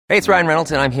Hey, it's Ryan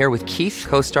Reynolds, and I'm here with Keith,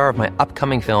 co-star of my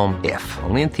upcoming film, If,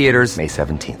 only in theaters May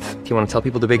 17th. Do you want to tell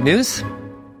people the big news?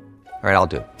 All right, I'll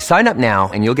do it. Sign up now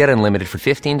and you'll get unlimited for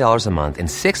 $15 a month and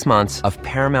 6 months of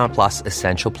Paramount Plus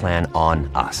Essential Plan on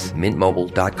us.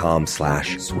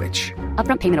 MintMobile.com/switch.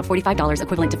 Upfront payment of $45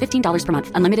 equivalent to $15 per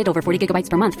month. Unlimited over 40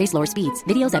 gigabytes per month. Face lower speeds.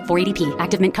 Videos at 480p.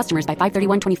 Active Mint customers by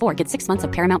 531.24 get 6 months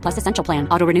of Paramount Plus Essential Plan.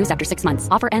 Auto renews after 6 months.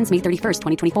 Offer ends May 31st,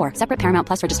 2024. Separate Paramount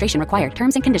Plus registration required.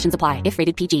 Terms and conditions apply if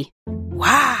rated PG.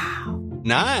 Wow.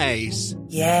 Nice.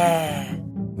 Yeah.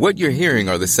 What you're hearing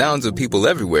are the sounds of people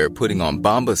everywhere putting on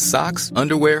Bombas socks,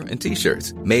 underwear, and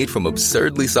T-shirts made from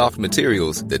absurdly soft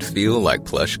materials that feel like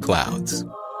plush clouds.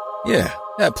 Yeah,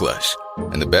 that plush.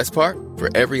 And the best part? For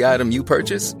every item you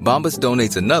purchase, Bombas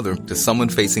donates another to someone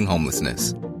facing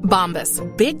homelessness. Bombas.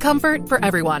 Big comfort for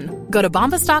everyone. Go to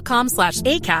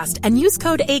bombas.com/ACAST and use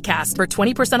code ACAST for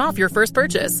 20% off your first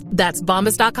purchase. That's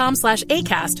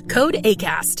bombas.com/ACAST. Code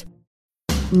ACAST.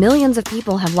 Millions of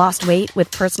people have lost weight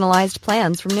with personalized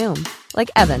plans from Noom.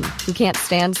 Like Evan, who can't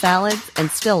stand salads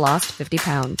and still lost 50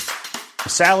 pounds.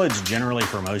 Salads generally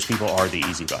for most people are the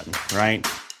easy button, right?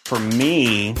 For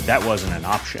me, that wasn't an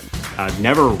option. I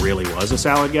never really was a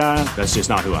salad guy. That's just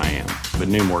not who I am. But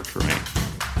Noom worked for me.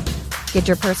 Get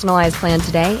your personalized plan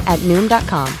today at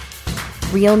Noom.com.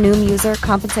 Real Noom user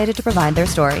compensated to provide their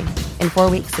story. In 4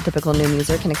 weeks, the typical Noom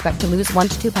user can expect to lose 1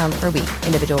 to 2 pounds per week.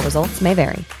 Individual results may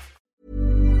vary.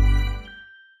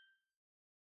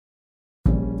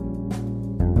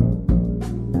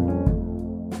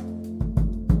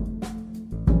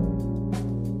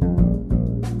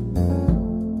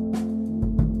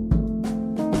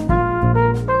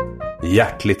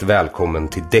 Hjärtligt välkommen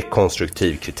till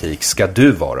Dekonstruktiv kritik ska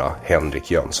du vara,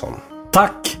 Henrik Jönsson.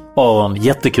 Tack Aron,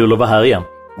 jättekul att vara här igen.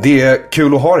 Det är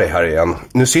kul att ha dig här igen.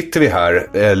 Nu sitter vi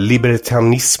här,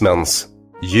 libertarianismens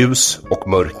ljus och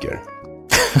mörker.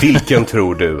 Vilken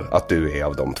tror du att du är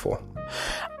av de två?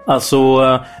 Alltså,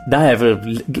 det här är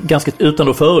väl ganska, utan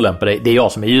att förolämpa dig, det är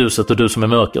jag som är ljuset och du som är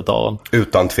mörkret, Aron.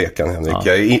 Utan tvekan, Henrik.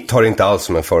 Ja. Jag tar inte alls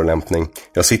som en förolämpning.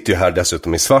 Jag sitter ju här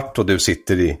dessutom i svart och du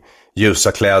sitter i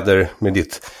ljusa kläder med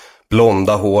ditt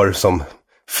blonda hår som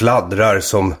fladdrar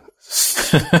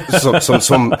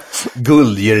som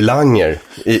guldgirlanger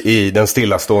i den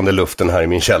stillastående luften här i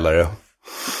min källare.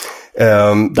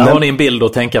 Där har ni en bild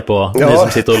att tänka på, ni som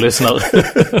sitter och lyssnar.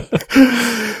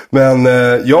 Men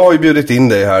jag har ju bjudit in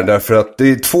dig här därför att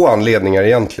det är 2 anledningar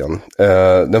egentligen.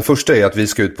 Den första är att vi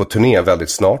ska ut på turné väldigt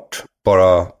snart.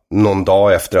 Bara någon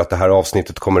dag efter att det här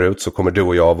avsnittet kommer ut så kommer du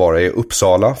och jag vara i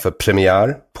Uppsala för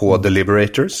premiär på The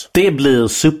Liberators. Det blir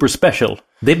super special.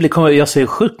 Jag ser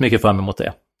sjukt mycket fram emot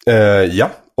det. Ja,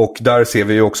 och där ser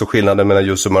vi ju också skillnaden mellan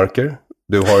ljus och mörker.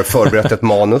 Du har förberett ett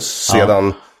manus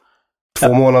sedan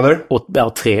 2 månader.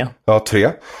 Ja, 3. Ja,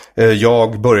 3.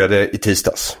 Jag började i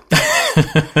tisdags.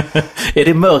 Är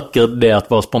det mörker det att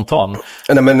vara spontan?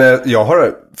 Nej, men jag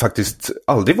har faktiskt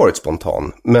aldrig varit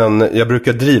spontan. Men jag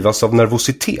brukar drivas av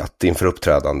nervositet inför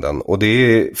uppträdanden. Och det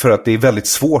är för att det är väldigt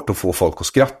svårt att få folk att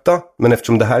skratta. Men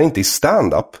eftersom det här inte är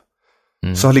stand-up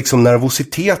så har liksom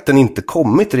nervositeten inte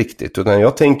kommit riktigt. Utan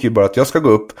jag tänker ju bara att jag ska gå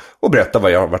upp och berätta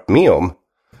vad jag har varit med om.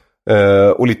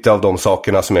 Och lite av de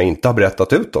sakerna som jag inte har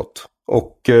berättat utåt.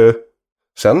 Och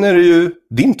sen är det ju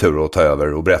din tur att ta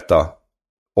över och berätta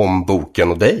om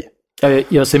boken och dig.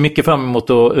 Jag ser mycket fram emot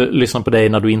att lyssna på dig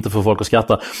när du inte får folk att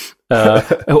skratta.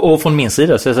 Och från min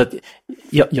sida så är det så att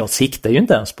jag siktar ju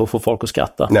inte ens på att få folk att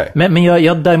skratta. Nej. Men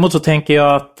däremot så tänker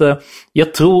jag att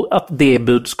jag tror att det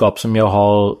budskap som jag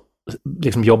har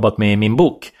liksom jobbat med i min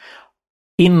bok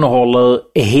innehåller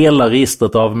hela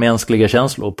registret av mänskliga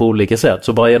känslor på olika sätt.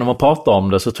 Så bara genom att prata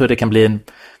om det så tror jag det kan bli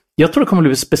jag tror det kommer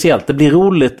bli speciellt. Det blir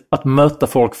roligt att möta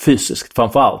folk fysiskt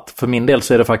framför allt. För min del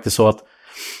så är det faktiskt så att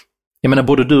jag menar,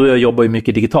 både du och jag jobbar ju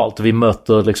mycket digitalt. Vi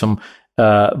möter liksom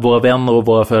våra vänner och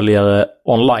våra följare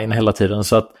online hela tiden.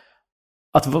 Så att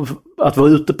vara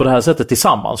ute på det här sättet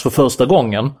tillsammans för första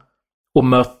gången och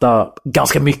möta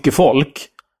ganska mycket folk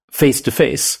face to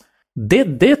face,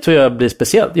 det tror jag blir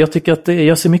speciellt. Jag tycker att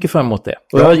jag ser mycket fram emot det.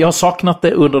 Och jag har saknat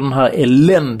det under den här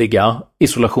eländiga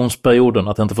isolationsperioden,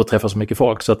 att inte få träffa så mycket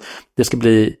folk. Så att det ska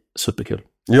bli superkul.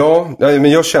 Ja,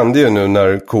 men jag kände ju nu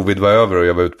när covid var över och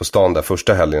jag var ute på stan där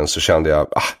första helgen, så kände jag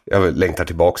längtar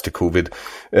tillbaks till covid.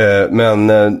 Men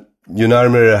ju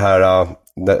närmare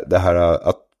det här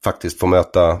att faktiskt få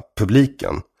möta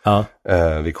publiken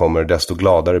vi kommer, desto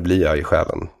gladare blir jag i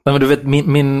själen. Men du vet,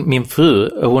 min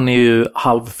fru, hon är ju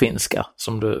halvfinska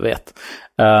som du vet.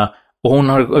 Och hon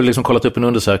har liksom kollat upp en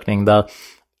undersökning där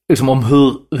liksom om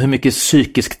hur mycket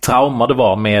psykisk trauma det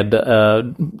var med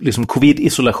liksom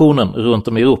covid-isolationen runt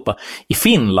om i Europa. I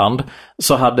Finland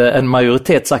så hade en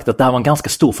majoritet sagt att det här var en ganska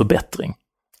stor förbättring.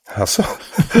 Alltså.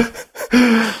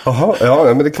 Jaha, ja,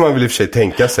 men det kan man väl i och för sig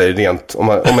tänka sig rent om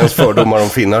ens fördomar om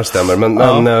finnar stämmer.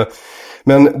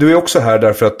 Men du är också här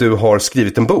därför att du har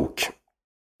skrivit en bok.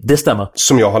 Det stämmer.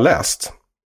 Som jag har läst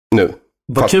nu.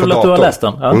 Vad kul att du har läst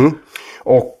den. Ja.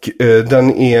 Och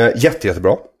den är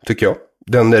jättebra, tycker jag.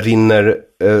 Den rinner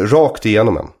rakt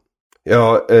igenom en.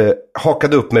 Jag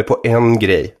hakade upp mig på en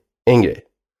grej.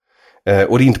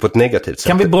 Och det är inte på ett negativt sätt.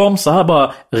 Kan vi bromsa här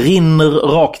bara? Rinner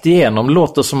rakt igenom.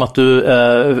 Låter som att du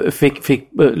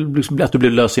att du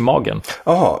blev lös i magen.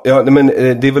 Jaha, ja, men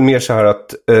det är väl mer så här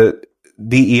att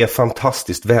det är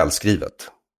fantastiskt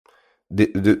välskrivet.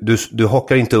 Du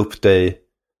hakar inte upp dig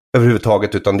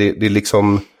överhuvudtaget, utan det är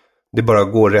liksom, det bara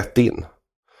går rätt in.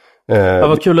 Ja,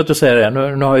 vad kul att du säger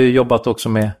det. Nu har jag jobbat också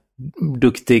med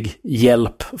duktig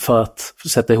hjälp för att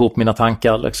sätta ihop mina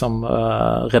tankar liksom,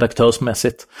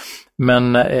 redaktörsmässigt.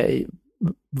 Men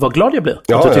vad glad jag blir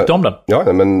att du tyckte om den.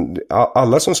 Ja, men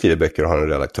alla som skriver böcker har en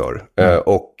redaktör.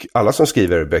 Och alla som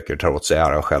skriver böcker tar åt sig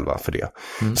äran själva för det.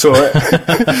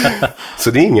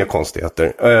 Så det är inga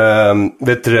konstigheter.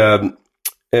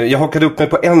 Jag hakade upp mig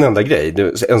på en enda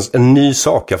grej. En ny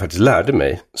sak jag faktiskt lärde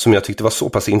mig, som jag tyckte var så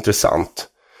pass intressant.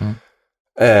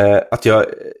 Att jag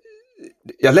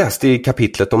läste i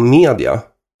kapitlet om media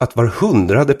att var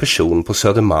 100:e person på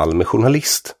Södermalm är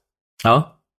journalist.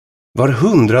 Ja. Var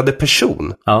 100:e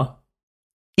person? Ja.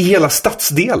 I hela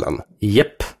stadsdelen?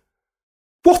 Japp.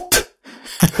 What?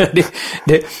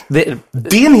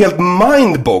 det är en helt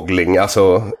mindboggling,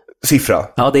 alltså, siffra.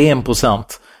 Ja, det är 1%.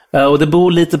 Och det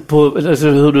beror lite på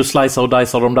hur du slicear och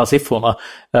dicear de där siffrorna.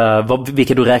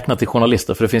 Vilka du räknar till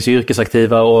journalister. För det finns ju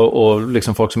yrkesaktiva och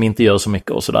liksom folk som inte gör så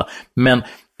mycket och sådär. Men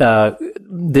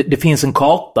det finns en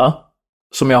karta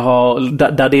som jag har,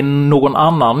 där det är någon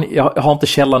annan. Jag har inte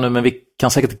källan nu, men vi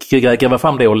kan säkert gräva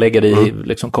fram det och lägga det i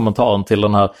liksom, kommentaren till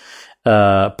den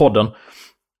här podden.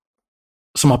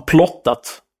 Som har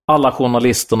plottat alla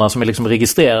journalisterna som är liksom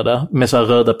registrerade med så här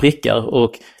röda prickar.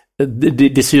 Och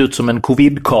det ser ut som en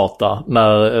covid-karta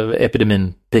när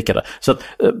epidemin pikade. Så att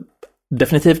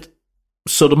definitivt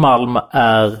Södermalm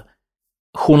är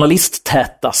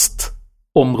journalisttätast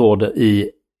område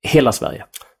i hela Sverige.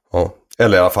 Ja,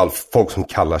 eller i alla fall folk som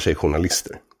kallar sig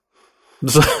journalister.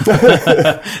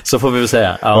 Så får vi väl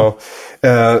säga. Ja.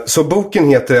 Så boken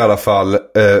heter i alla fall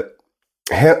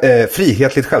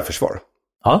Frihetligt självförsvar.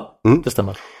 Ja, det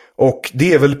stämmer. Och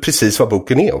det är väl precis vad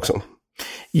boken är också.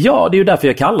 Ja, det är ju därför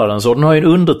jag kallar den så. Den har ju en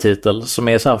undertitel som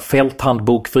är så här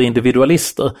fälthandbok för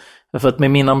individualister. För att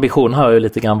med min ambition har ju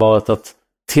lite grann varit att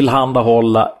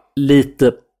tillhandahålla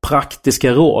lite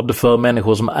praktiska råd för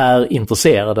människor som är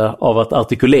intresserade av att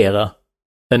artikulera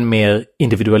en mer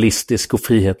individualistisk och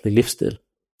frihetlig livsstil.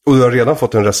 Och du har redan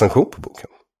fått en recension på boken?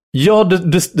 Ja,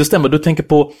 det stämmer. Du tänker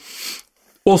på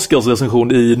Oskars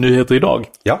recension i Nyheter idag.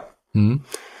 Ja.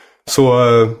 Så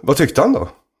vad tyckte han då?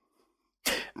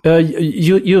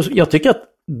 Jag tycker att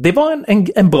det var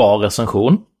en bra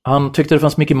recension. Han tyckte det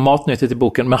fanns mycket matnyttigt i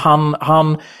boken, men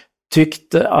han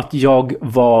tyckte att jag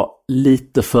var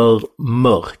lite för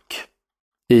mörk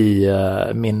i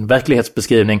min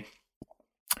verklighetsbeskrivning.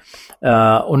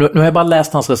 Och nu har jag bara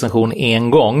läst hans recension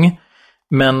en gång,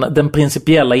 men den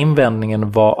principiella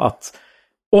invändningen var att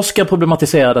Oskar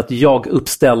problematiserade att jag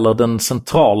uppställer den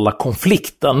centrala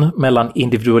konflikten mellan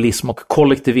individualism och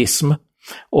kollektivism.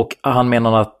 Och han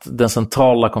menar att den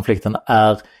centrala konflikten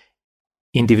är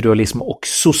individualism och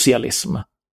socialism.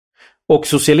 Och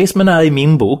socialismen är i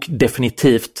min bok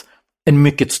definitivt en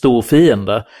mycket stor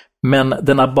fiende, men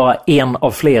den är bara en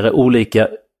av flera olika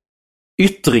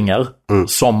yttringar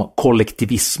som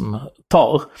kollektivism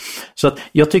tar. Så att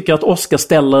jag tycker att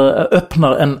Oskar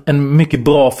öppnar en mycket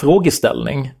bra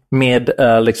frågeställning med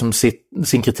liksom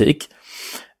sin kritik.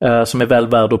 Som är väl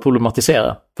värd att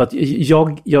problematisera. För att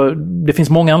det finns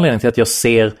många anledningar till att jag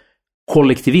ser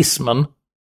kollektivismen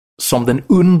som den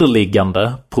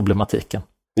underliggande problematiken.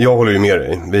 Jag håller ju med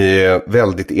dig. Vi är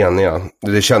väldigt eniga.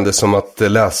 Det kändes som att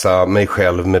läsa mig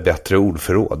själv med bättre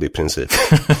ordförråd i princip.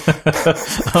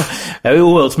 Jag är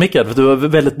oerhört smickrad för du har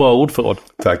väldigt bra ordförråd.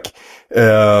 Tack.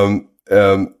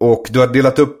 Och du har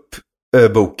delat upp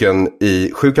boken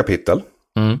i 7 kapitel.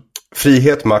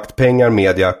 Frihet, makt, pengar,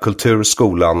 media, kultur,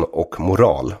 skolan och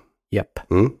moral. Japp.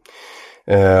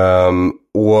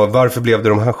 Och varför blev det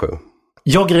de här 7?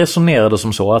 Jag resonerade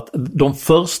som så att de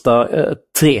första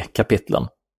 3 kapitlen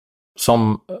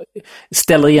som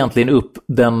ställer egentligen upp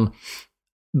den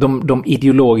de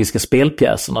ideologiska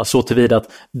spelpjäserna så tillvida att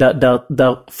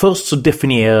där först så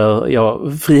definierar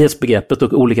jag frihetsbegreppet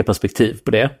och olika perspektiv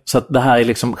på det. Så att det här är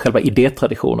liksom själva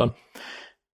idétraditionen.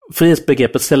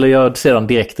 Frihetsbegreppet ställer jag sedan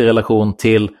direkt i relation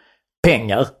till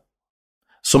pengar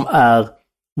som är,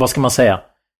 vad ska man säga,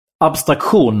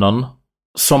 abstraktionen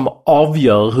som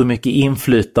avgör hur mycket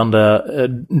inflytande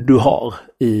du har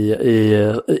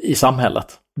i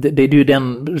samhället. Det är ju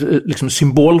den liksom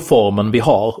symbolformen vi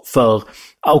har för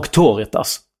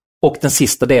auktoritas. Och den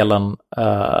sista delen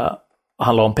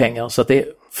handlar om pengar. Så att det är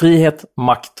frihet,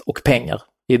 makt och pengar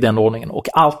i den ordningen. Och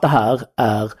allt det här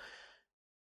är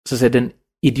så att säga den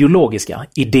ideologiska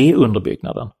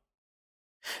idéunderbyggnaden.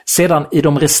 Sedan i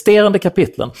de resterande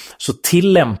kapitlen så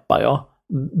tillämpar jag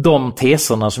de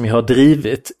teserna som jag har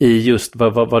drivit i just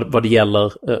vad det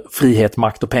gäller frihet,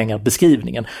 makt och pengar,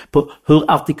 beskrivningen på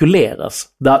hur artikuleras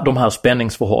de här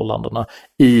spänningsförhållandena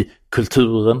i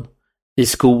kulturen, i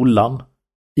skolan,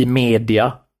 i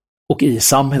media och i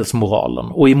samhällsmoralen.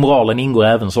 Och i moralen ingår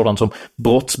även sådant som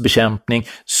brottsbekämpning,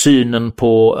 synen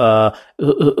på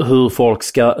hur folk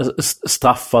ska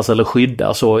straffas eller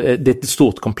skyddas. Så det är ett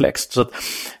stort komplex. Så att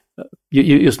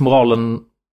just moralen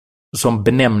som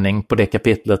benämning på det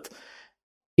kapitlet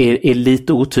är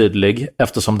lite otydlig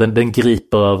eftersom den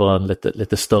griper över en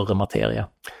lite större materia.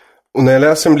 Och när jag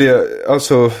läser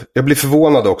den jag blir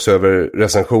förvånad också över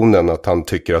recensionen att han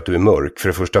tycker att du är mörk. För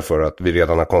det första för att vi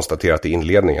redan har konstaterat i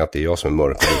inledningen att det är jag som är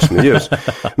mörk och du som är ljus.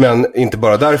 Men inte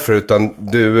bara därför utan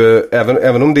du,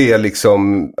 även om det är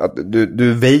liksom, att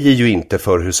du väjer ju inte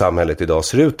för hur samhället idag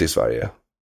ser ut i Sverige.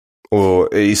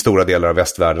 Och i stora delar av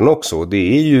västvärlden också.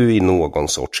 Det är ju i någon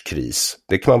sorts kris.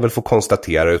 Det kan man väl få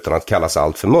konstatera utan att kallas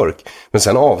allt för mörk. Men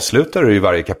sen avslutar du i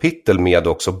varje kapitel med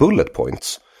också bullet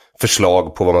points.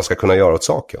 Förslag på vad man ska kunna göra åt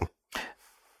saken.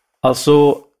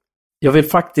 Alltså, jag vill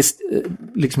faktiskt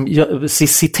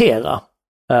citera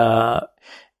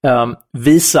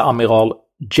viceamiral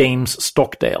James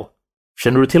Stockdale.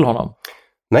 Känner du till honom?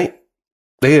 Nej.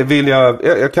 Det vill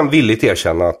jag kan villigt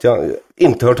erkänna att jag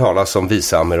inte hört talas om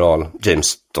viceamiral James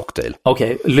Stockdale.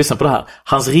 Okej, lyssna på det här.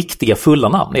 Hans riktiga fulla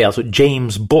namn är alltså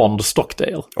James Bond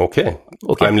Stockdale. Okej.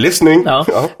 I'm listening. Ja.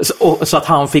 Så att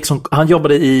han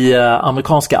jobbade i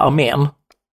amerikanska armén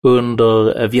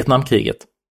under Vietnamkriget.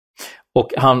 Och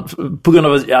på grund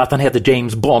av att han heter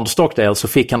James Bond Stockdale så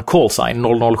fick han call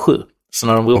sign 007. Så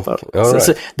när de ropar. Right.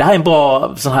 Så det här är en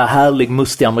bra sån här härlig,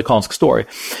 mustig amerikansk story.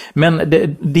 Men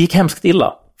det gick hemskt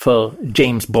illa för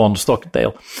James Bond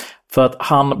Stockdale. För att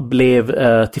han blev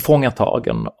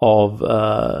tillfångatagen av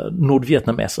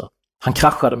nordvietnameser. Han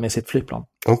kraschade med sitt flygplan.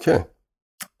 Okay.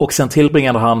 Och sen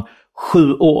tillbringade han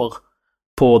 7 år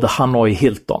på The Hanoi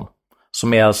Hilton.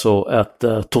 Som är alltså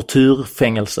ett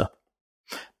tortyrfängelse.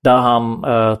 Där han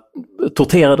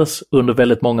torterades under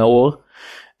väldigt många år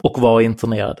och var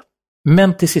internerad.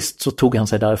 Men till sist så tog han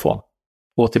sig därifrån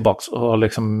och tillbaks och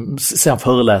liksom, sen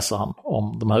föreläser han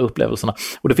om de här upplevelserna.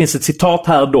 Och det finns ett citat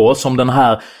här då som den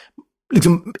här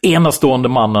liksom enastående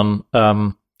mannen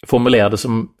formulerade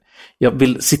som jag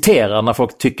vill citera när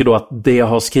folk tycker då att det jag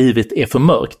har skrivit är för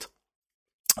mörkt.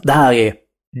 Det här är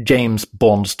James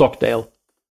Bond Stockdale.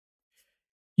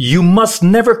 You must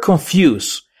never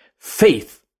confuse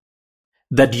faith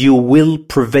that you will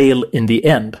prevail in the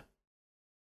end,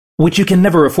 which you can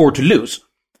never afford to lose,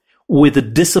 with the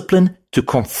discipline to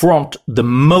confront the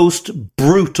most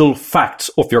brutal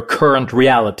facts of your current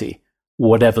reality,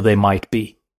 whatever they might be.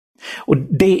 Och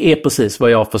det är precis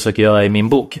vad jag försöker göra i min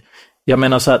bok. Jag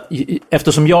menar så att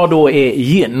eftersom jag då är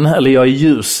yin, eller jag är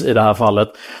ljus i det här fallet,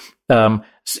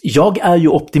 jag är ju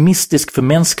optimistisk för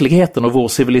mänskligheten och vår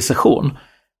civilisation.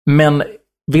 Men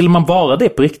vill man vara det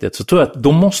på riktigt så tror jag att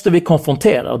då måste vi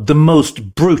konfrontera the most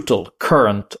brutal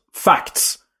current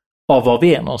facts av var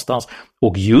vi är någonstans.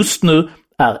 Och just nu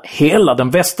är hela den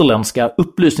västerländska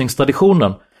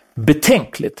upplysningstraditionen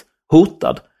betänkligt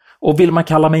hotad. Och vill man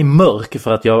kalla mig mörk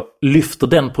för att jag lyfter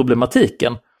den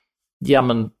problematiken, ja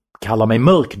men kalla mig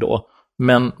mörk då.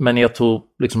 Men jag tror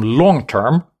liksom long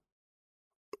term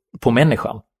på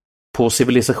människan, på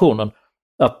civilisationen,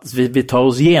 att vi tar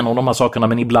oss igenom de här sakerna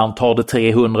men ibland tar det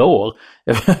 300 år.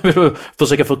 Jag vill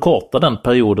försöka förkorta den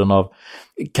perioden av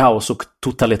kaos och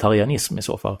totalitarianism i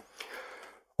så fall.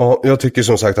 Ja, jag tycker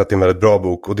som sagt att det är en väldigt bra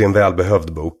bok och det är en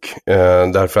välbehövd bok.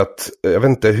 Därför att, jag vet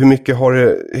inte,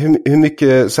 hur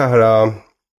mycket så här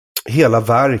hela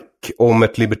verk om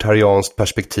ett libertarianskt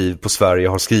perspektiv på Sverige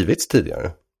har skrivits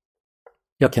tidigare?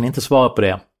 Jag kan inte svara på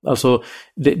det. Alltså,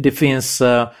 det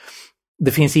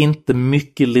finns inte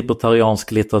mycket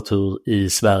libertariansk litteratur i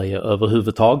Sverige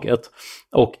överhuvudtaget.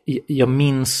 Och jag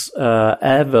minns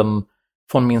även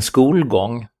från min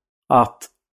skolgång att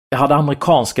jag hade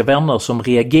amerikanska vänner som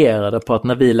reagerade på att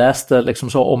när vi läste liksom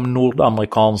så om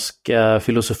nordamerikansk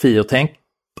filosofi och tänk.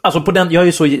 Alltså jag är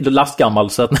ju så lastgammal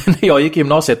så att när jag gick i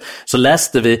gymnasiet så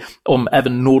läste vi om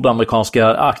även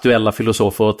nordamerikanska aktuella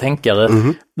filosofer och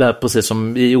tänkare, precis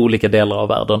som i olika delar av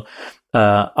världen.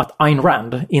 Att Ayn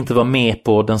Rand inte var med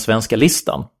på den svenska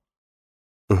listan.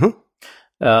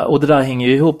 Och det där hänger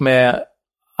ju ihop med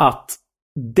att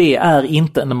det är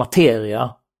inte en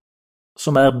materia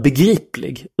som är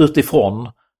begriplig utifrån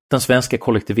den svenska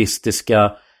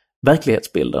kollektivistiska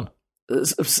verklighetsbilden.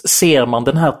 Ser man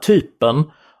den här typen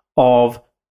av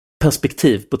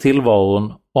perspektiv på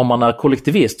tillvaron, om man är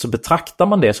kollektivist så betraktar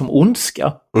man det som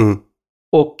ondska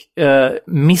och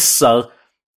missar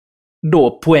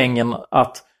då poängen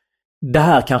att det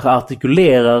här kanske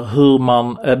artikulerar hur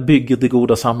man bygger det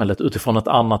goda samhället utifrån ett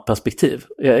annat perspektiv.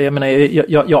 Jag menar,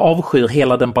 jag avskyr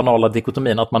hela den banala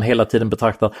dikotomin att man hela tiden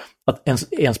betraktar att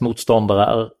ens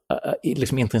motståndare är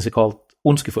liksom intrinsikalt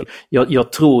ondskefull.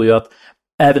 Jag tror ju att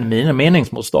även mina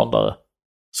meningsmotståndare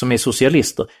som är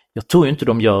socialister, jag tror inte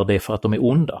de gör det för att de är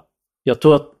onda. Jag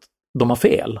tror att de har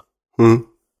fel.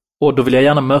 Och då vill jag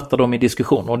gärna möta dem i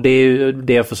diskussion. Och det är ju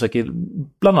det jag försöker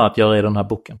bland annat göra i den här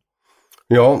boken.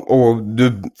 Ja, och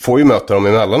du får ju möta dem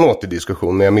emellanåt i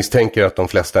diskussion. Men jag misstänker att de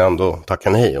flesta ändå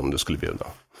tackar nej om du skulle bjuda.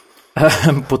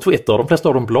 På Twitter har de flesta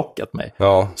av dem blockat mig.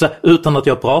 Ja. Så, utan att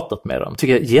jag har pratat med dem.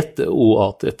 Tycker jag är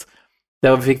jätteoartigt. Där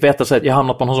jag fick veta så att jag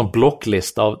hamnat på någon sån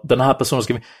blocklista av den här personen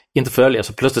ska vi inte följa.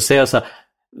 Så plötsligt säger jag så här,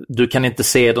 du kan inte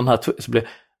se den här. Så blir,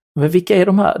 men vilka är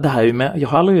de här? Det här är ju med, jag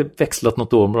har aldrig växlat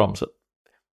något ord med dem. Så,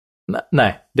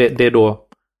 nej, det är då...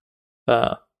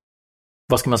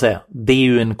 vad ska man säga? Det är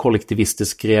ju en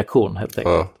kollektivistisk reaktion helt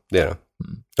enkelt. Ja, det är det.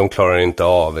 De klarar inte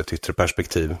av ett yttre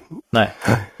perspektiv. Nej,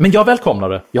 men jag välkomnar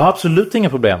det. Jag har absolut inga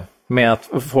problem med att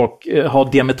folk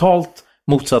har diametralt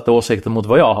motsatta åsikter mot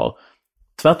vad jag har.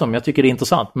 Tvärtom, jag tycker det är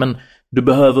intressant. Men du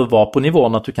behöver vara på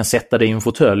nivån att du kan sätta dig i en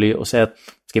fåtölj och säga att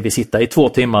ska vi sitta i 2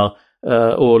 timmar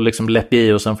och liksom läppa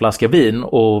i oss en flaska vin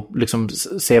och liksom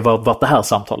se vart det här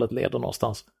samtalet leder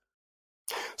någonstans.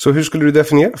 Så hur skulle du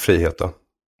definiera frihet då?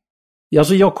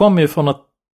 Alltså jag kommer ju från att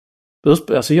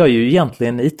jag är ju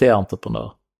egentligen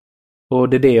IT-entreprenör. Och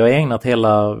det är det jag har ägnat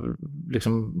hela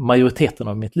liksom, majoriteten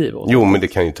av mitt liv åt. Jo, men det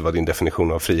kan ju inte vara din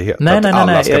definition av frihet. Nej,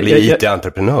 alla ska bli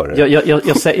IT-entreprenörer.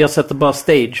 Jag sätter bara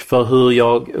stage för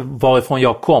varifrån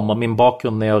jag kommer, min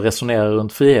bakgrund när jag resonerar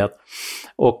runt frihet.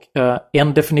 Och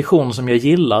en definition som jag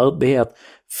gillar, det är att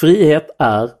frihet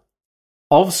är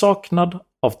avsaknad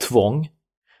av tvång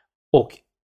och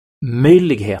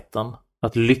möjligheten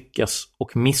att lyckas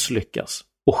och misslyckas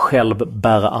och själv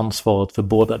bära ansvaret för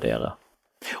båda deras.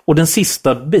 Och den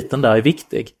sista biten där är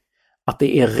viktig. Att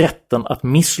det är rätten att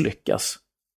misslyckas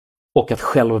och att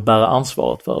själv bära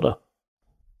ansvaret för det.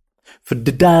 För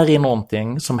det där är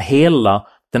någonting som hela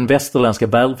den västerländska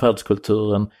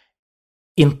välfärdskulturen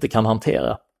inte kan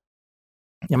hantera.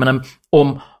 Jag menar,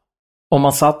 om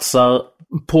man satsar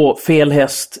på fel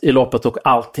häst i loppet och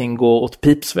allting går åt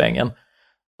pipsvängen,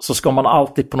 så ska man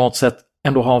alltid på något sätt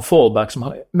ändå ha en fallback som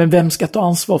har, men vem ska ta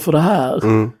ansvar för det här?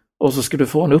 Och så ska du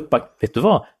få en uppback. Vet du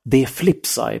vad? Det är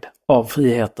flipside av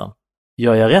friheten.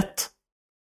 Gör jag rätt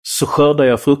så skördar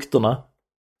jag frukterna.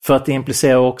 För att det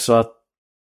implicerar också att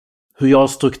hur jag har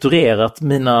strukturerat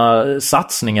mina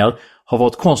satsningar har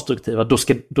varit konstruktiva.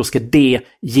 Då ska det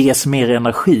ges mer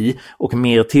energi och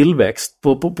mer tillväxt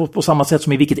på samma sätt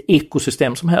som i vilket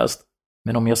ekosystem som helst.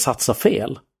 Men om jag satsar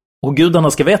fel, och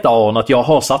gudarna ska veta att jag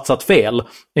har satsat fel.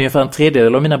 Ungefär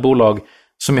 1/3 av mina bolag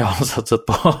som jag har satsat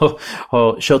på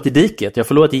har kört i diket. Jag har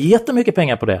förlorat jättemycket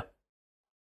pengar på det.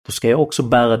 Då ska jag också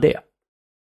bära det.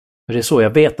 Det är så jag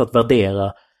vet att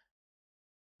värdera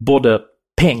både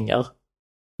pengar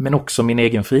men också min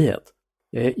egen frihet.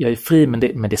 Jag är fri men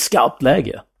det är skarpt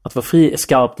läge. Att vara fri är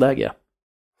skarpt läge.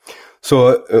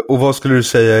 Så, och vad skulle du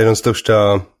säga är den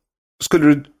största...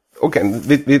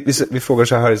 vi frågar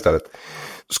så här istället.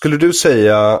 Skulle du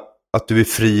säga att du är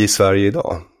fri i Sverige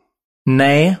idag?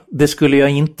 Nej, det skulle jag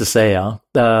inte säga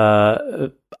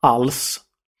alls.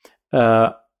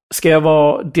 Ska jag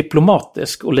vara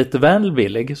diplomatisk och lite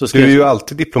välvillig? Så ska du är ju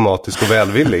alltid diplomatisk och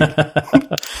välvillig.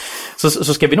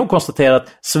 så ska vi nog konstatera att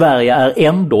Sverige är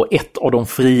ändå ett av de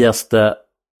friaste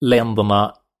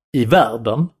länderna i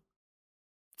världen.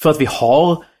 För att vi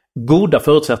har goda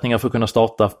förutsättningar för att kunna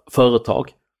starta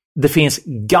företag. Det finns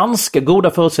ganska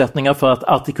goda förutsättningar för att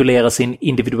artikulera sin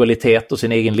individualitet och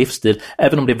sin egen livsstil,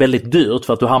 även om det är väldigt dyrt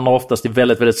för att du hamnar oftast i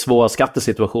väldigt, väldigt svåra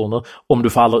skattesituationer om du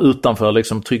faller utanför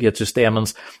liksom,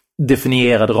 trygghetssystemens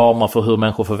definierade ramar för hur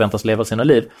människor förväntas leva sina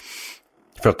liv.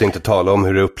 För att inte tala om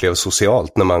hur det upplevs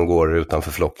socialt när man går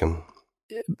utanför flocken.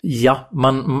 ja,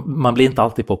 man blir inte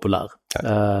alltid populär.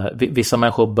 Vissa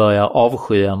människor börjar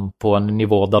avsky en på en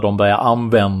nivå där de börjar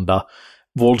använda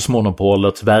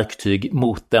våldsmonopolets verktyg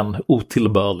mot den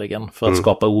otillbörligen för att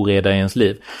skapa oreda i ens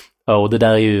liv. Och det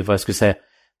där är ju, vad jag skulle säga,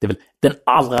 det är väl den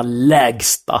allra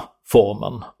lägsta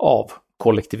formen av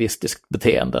kollektivistiskt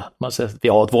beteende. Man säger att vi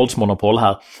har ett våldsmonopol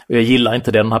här och jag gillar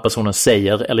inte det den här personen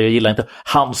säger, eller jag gillar inte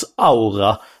hans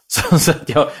aura, så att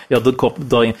jag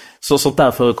drar in. Sånt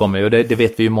där förekommer ju, och det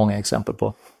vet vi ju många exempel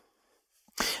på.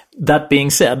 That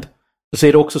being said, så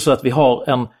är det också så att vi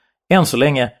har än så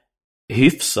länge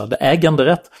hyfsad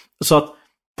äganderätt, så att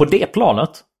på det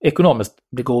planet ekonomiskt,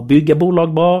 det går att bygga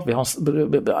bolag bra, vi har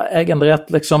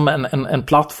äganderätt, liksom en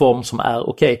plattform som är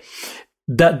okej.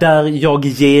 Där jag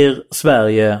ger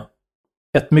Sverige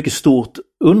ett mycket stort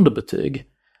underbetyg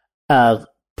är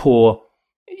på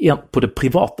det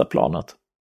privata planet.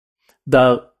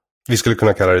 Där vi skulle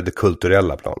kunna kalla det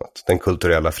kulturella planet, den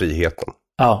kulturella friheten.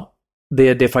 Ja,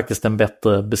 det är faktiskt en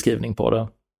bättre beskrivning på det.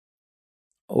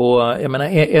 Och jag menar,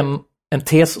 en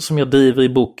tes som jag driver i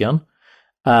boken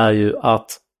är ju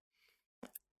att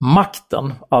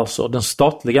makten, alltså den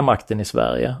statliga makten i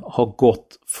Sverige, har gått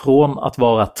från att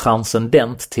vara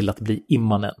transcendent till att bli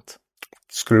immanent.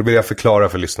 Skulle du vilja förklara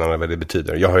för lyssnarna vad det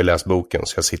betyder? Jag har ju läst boken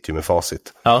så jag sitter ju med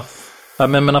facit. Ja,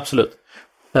 men absolut.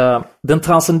 Den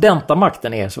transcendenta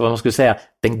makten är, så vad man skulle säga,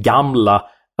 den gamla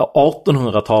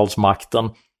 1800-talsmakten,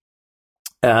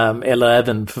 eller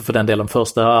även för den delen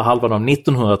första halvan av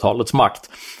 1900-talets makt,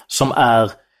 som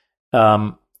är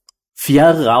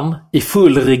fjärran i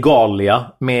full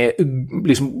regalia med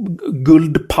liksom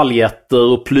guldpaljetter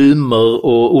och plymer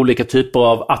och olika typer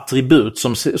av attribut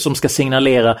som ska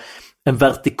signalera en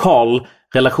vertikal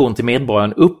relation till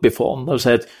medborgaren uppifrån. Det vill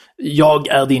säga att jag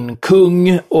är din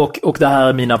kung och det här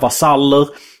är mina vasaller,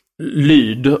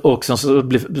 lyd, och sen så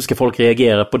ska folk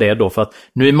reagera på det då, för att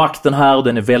nu är makten här och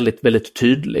den är väldigt, väldigt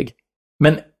tydlig.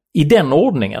 Men i den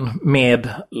ordningen med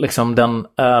liksom den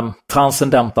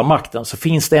transcendenta makten så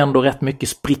finns det ändå rätt mycket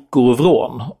sprickor och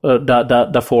vrån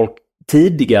där folk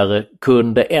tidigare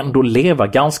kunde ändå leva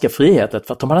ganska frihetligt,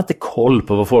 för att de hade inte koll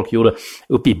på vad folk gjorde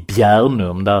uppe i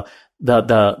Bjärnum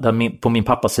på min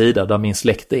pappas sida, där min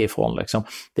släkt är ifrån. Liksom.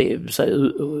 Det är så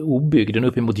här, obygden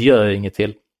upp emot Göinge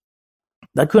till.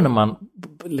 Där kunde man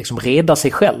liksom reda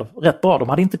sig själv rätt bra. De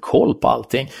hade inte koll på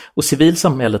allting. Och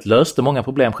civilsamhället löste många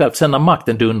problem själv. Sen när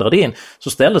makten dundrade in så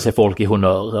ställde sig folk i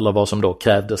honör, eller vad som då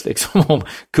krävdes liksom, om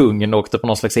kungen åkte på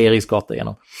någon slags Eriksgata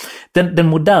igenom. Den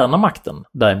moderna makten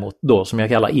däremot, då, som jag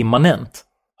kallar immanent,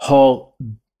 har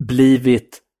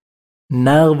blivit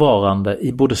närvarande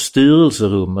i både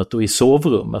styrelserummet och i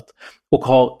sovrummet och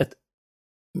har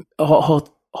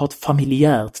ett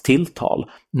familjärt tilltal.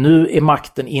 Nu är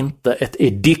makten inte ett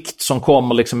edikt som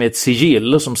kommer liksom med ett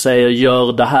sigill som säger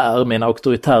gör det här med en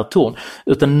auktoritär ton,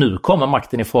 utan nu kommer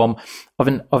makten i form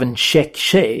av en check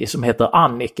tjej som heter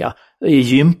Annika i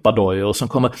gympadojor som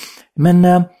kommer,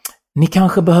 men ni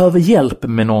kanske behöver hjälp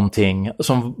med någonting,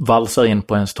 som valsar in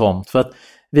på ens tomt, för att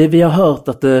vi har hört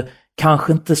att det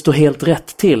kanske inte står helt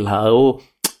rätt till här, och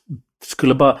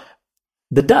skulle bara,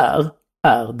 det där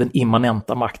är den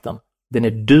immanenta makten. Den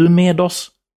är du med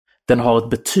oss. Den har ett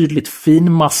betydligt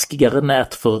finmaskigare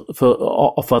nät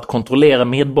för att kontrollera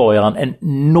medborgaren än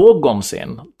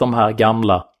någonsin de här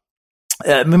gamla.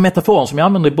 Med metaforen som jag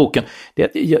använder i boken, det är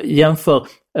att jag jämför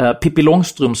Pippi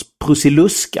Långstrumps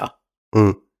Prussiluska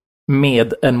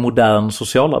med en modern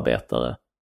socialarbetare.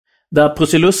 Där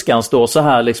Prussiluskan står så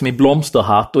här liksom i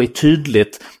blomsterhatt och är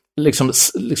tydligt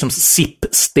liksom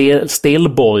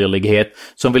stelborgerlighet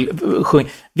som vill sjunga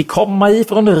vi kommer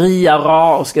ifrån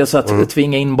Riara och ska så att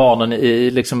tvinga in barnen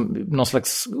i liksom någon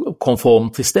slags konform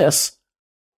tristess.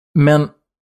 Men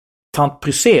tant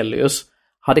Pruselius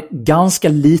hade ganska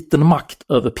liten makt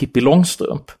över Pippi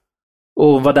Långstrump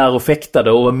och var där och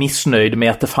fäktade och var missnöjd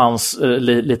med att det fanns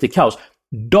lite kaos.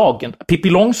 Pippi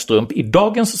Långstrump i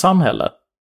dagens samhälle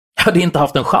hade inte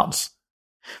haft en chans.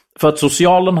 För att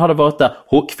socialen hade varit där,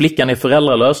 flickan är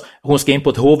föräldralös, hon ska in på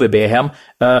ett HVB-hem,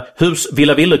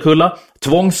 Villa Villerkulla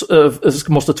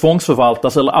måste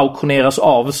tvångsförvaltas eller auktioneras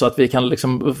av så att vi kan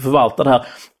liksom förvalta det här.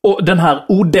 Och den här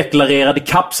odeklarerade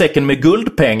kappsäcken med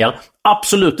guldpengar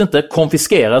absolut inte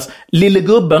konfiskeras. Lille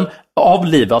gubben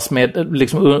avlivas med,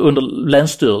 liksom, under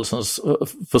länsstyrelsens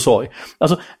försorg.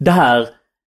 Alltså det här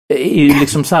är ju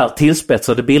liksom så här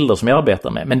tillspetsade bilder som jag arbetar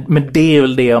med. Men det är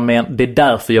väl det jag menar, det är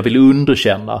därför jag vill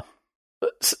underkänna.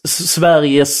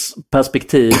 Sveriges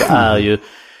perspektiv är ju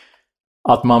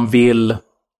att man vill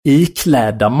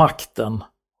ikläda makten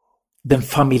den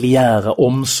familjära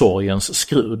omsorgens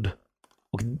skrud.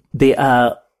 Och det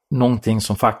är någonting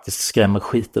som faktiskt skrämmer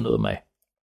skiten ur mig.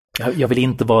 Jag vill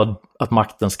inte vara att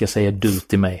makten ska säga du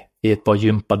till mig i ett par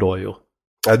gympadojor.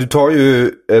 Ja, du tar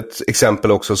ju ett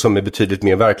exempel också som är betydligt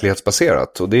mer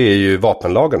verklighetsbaserat. Och det är ju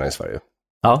vapenlagarna i Sverige.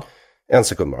 Ja. En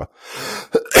sekund bara.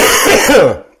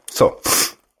 Så.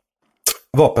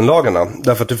 Vapenlagarna.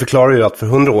 Därför att du förklarar ju att för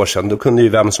 100 år sedan då kunde ju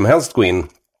vem som helst gå in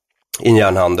i en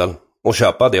järnhandel och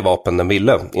köpa det vapen den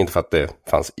ville. Inte för att det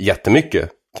fanns jättemycket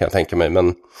kan jag tänka mig.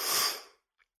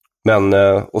 Men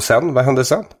och sen, vad hände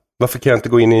sen? Varför kan jag inte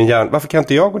gå in i varför kan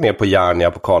inte jag gå ner på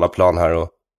Järnia på Karlaplan här och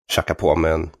tjacka på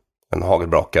med en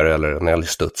hagelbrakare eller en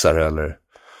älgstudsare eller...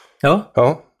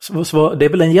 Ja. Så det är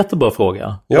väl en jättebra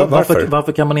fråga. Ja,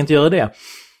 varför kan man inte göra det?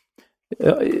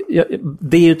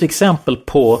 Det är ju ett exempel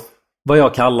på vad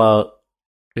jag kallar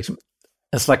liksom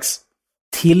en slags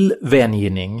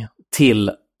tillvänjning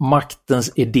till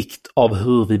maktens edikt av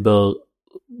hur vi bör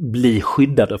bli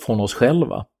skyddade från oss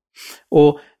själva.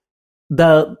 Och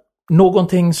där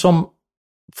någonting som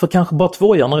för kanske bara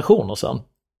 2 generationer sedan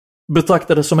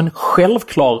betraktades som en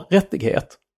självklar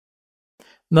rättighet.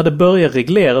 När det börjar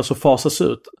regleras och fasas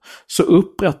ut så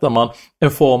upprättar man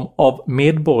en form av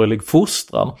medborgerlig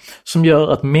fostran som gör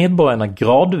att medborgarna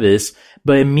gradvis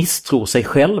börjar misstro sig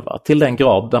själva till den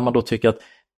grad där man då tycker att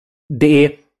det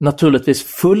är naturligtvis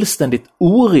fullständigt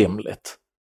orimligt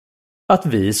att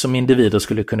vi som individer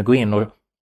skulle kunna gå in och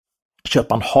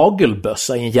köpa en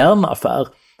hagelbössa i en järnaffär.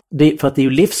 För att det är ju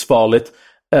livsfarligt.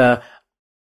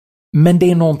 Men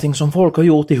det är någonting som folk har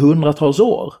gjort i 100-tals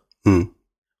år. Mm.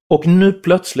 Och nu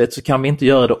plötsligt så kan vi inte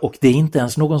göra det och det är inte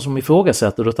ens någon som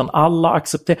ifrågasätter det utan alla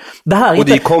accepterar. Det här och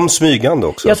det kom smygande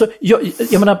också. Alltså,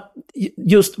 jag menar,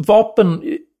 just vapen,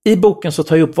 i boken så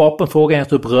tar jag upp vapenfrågan, jag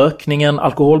tar upp rökningen,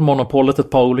 alkoholmonopolet, ett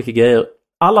par olika grejer.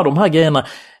 Alla de här grejerna,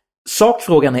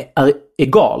 sakfrågan är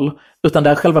egal, utan det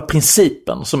är själva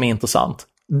principen som är intressant.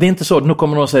 Det är inte så, nu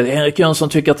kommer någon att säga Henrik Jönsson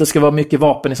tycker att det ska vara mycket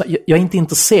vapen. Jag är inte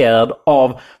intresserad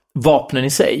av vapnen i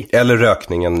sig. Eller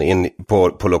rökningen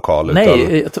på lokal.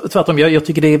 Nej, tvärtom. Jag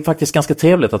tycker det är faktiskt ganska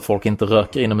trevligt att folk inte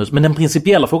röker inomhus. Men den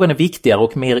principiella frågan är viktigare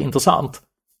och mer intressant.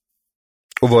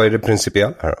 Och vad är det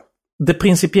principiella här då? Det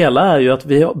principiella är ju att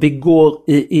vi går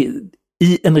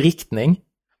i en riktning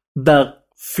där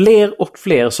fler och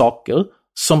fler saker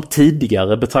som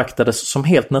tidigare betraktades som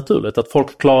helt naturligt att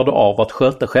folk klarade av att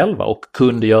sköta själva och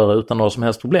kunde göra utan några som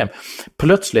helst problem.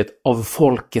 Plötsligt av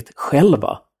folket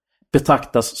själva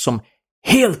betraktas som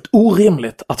helt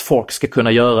orimligt att folk ska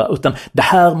kunna göra, utan det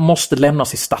här måste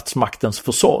lämnas i statsmaktens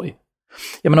försorg.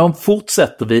 Jag menar, om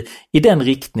fortsätter vi i den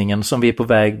riktningen som vi är på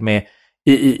väg med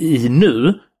i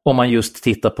nu, om man just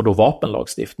tittar på då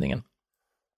vapenlagstiftningen,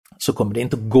 så kommer det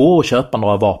inte gå att köpa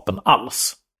några vapen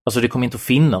alls. Alltså det kommer inte att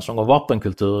finnas någon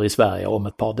vapenkultur i Sverige om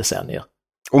ett par decennier.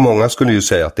 Och många skulle ju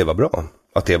säga att det var bra,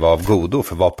 att det var av godo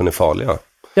för vapen är farliga.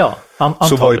 Ja,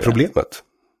 så vad är problemet?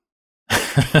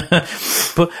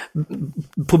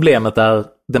 Problemet är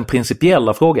den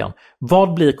principiella frågan.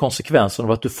 Vad blir konsekvensen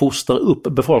av att du fostrar upp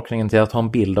befolkningen till att ha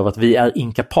en bild av att vi är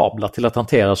inkapabla till att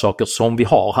hantera saker som vi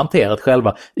har hanterat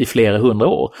själva i flera 100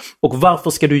 år? Och varför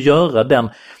ska du göra den?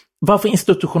 Varför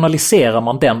institutionaliserar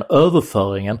man den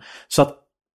överföringen så att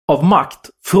av makt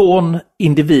från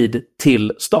individ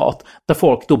till stat, där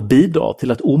folk då bidrar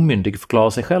till att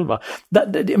omyndigförklara sig själva?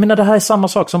 Jag menar, det här är samma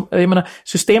sak som, jag menar,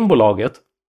 Systembolaget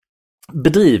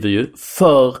bedriver ju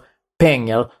för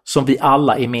pengar som vi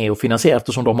alla är med och finansierar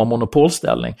eftersom de har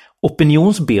monopolställning.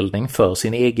 Opinionsbildning för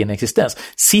sin egen existens.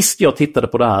 Sist jag tittade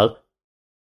på det här,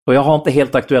 och jag har inte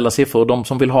helt aktuella siffror, de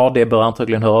som vill ha det bör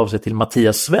antagligen höra av sig till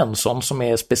Mattias Svensson som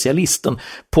är specialisten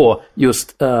på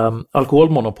just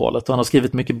alkoholmonopolet. Han har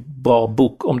skrivit mycket bra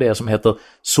bok om det som heter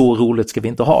Så roligt ska vi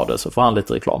inte ha det, så får han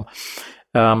lite reklam.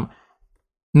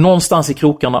 Någonstans i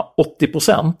krokarna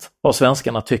 80% av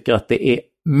svenskarna tycker att det är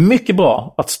mycket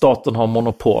bra att staten har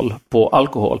monopol på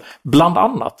alkohol. Bland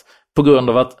annat på grund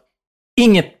av att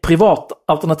inget privat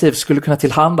alternativ skulle kunna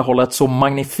tillhandahålla ett så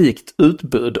magnifikt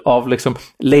utbud av liksom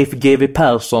Leif GW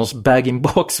Perssons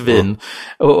bag-in-box-vin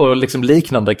och liksom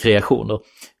liknande kreationer.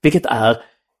 Vilket är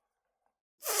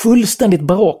fullständigt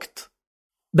barockt.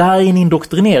 Det här är en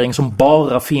indoktrinering som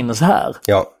bara finns här.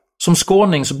 Ja. Som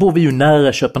skåning så bor vi ju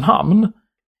nära Köpenhamn.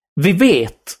 Vi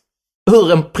vet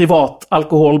hur en privat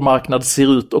alkoholmarknad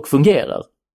ser ut och fungerar.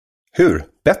 Hur?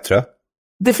 Bättre?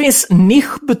 Det finns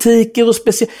nischbutiker och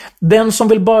den som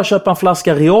vill bara köpa en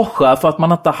flaska Rioja för att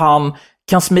man inte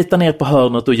kan smita ner på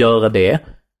hörnet och göra det.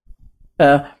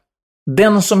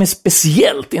 Den som är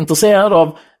speciellt intresserad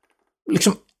av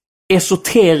liksom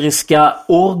esoteriska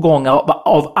årgångar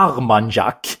av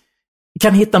Armagnac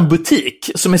kan hitta en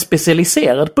butik som är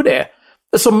specialiserad på det.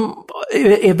 som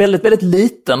är väldigt, väldigt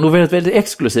liten och väldigt, väldigt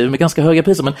exklusiv med ganska höga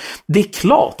priser. Men det är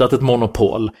klart att ett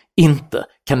monopol inte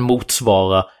kan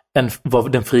motsvara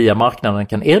vad den fria marknaden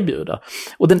kan erbjuda.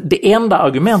 Och det enda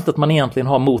argumentet man egentligen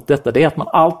har mot detta, det är att man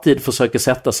alltid försöker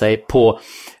sätta sig på,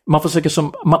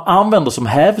 man använder som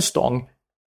hävstång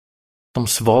de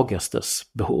svagastes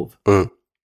behov.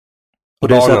 Och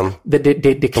det barnen, det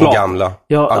är klart. De gamla,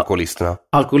 alkoholisterna.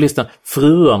 Alkoholisten,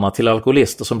 fruarna till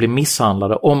alkoholister som blir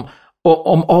misshandlade. Om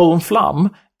Aron Flam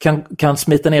kan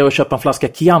smita ner och köpa en flaska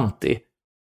Chianti,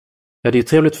 ja, det är ju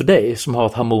trevligt för dig som har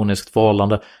ett harmoniskt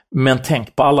förhållande, men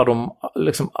tänk på alla de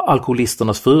liksom,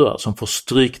 alkoholisternas fruar som får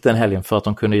stryk den helgen för att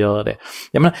de kunde göra det.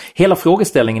 Jag menar, hela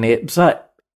frågeställningen är så här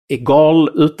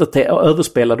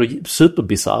överspelad och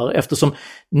superbizarr, eftersom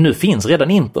nu finns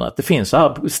redan internet. Det finns så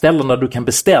här ställen där du kan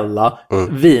beställa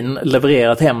vin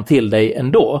levererat hem till dig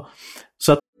ändå.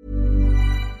 Så att...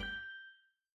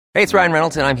 Hey, it's Ryan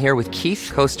Reynolds, and I'm here with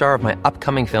Keith, co-star of my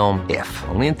upcoming film, If,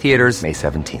 only in theaters May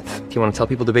 17th. Do you want to tell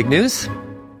people the big news?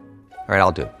 All right,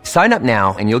 I'll do it. Sign up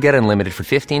now and you'll get unlimited for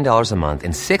 $15 a month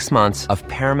and 6 months of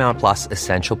Paramount Plus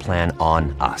Essential Plan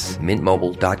on us.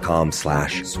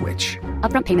 Mintmobile.com/switch.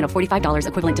 Upfront payment of $45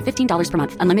 equivalent to $15 per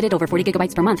month. Unlimited over 40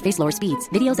 gigabytes per month. Face lower speeds.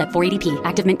 Videos at 480p.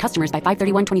 Active Mint customers by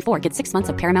 531.24 get 6 months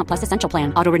of Paramount Plus Essential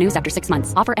Plan. Auto renews after 6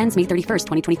 months. Offer ends May 31st,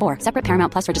 2024. Separate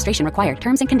Paramount Plus registration required.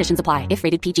 Terms and conditions apply if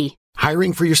rated PG.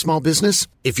 Hiring for your small business?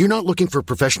 If you're not looking for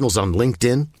professionals on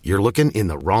LinkedIn, you're looking in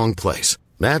the wrong place.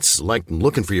 That's like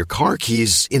looking for your car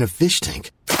keys in a fish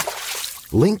tank.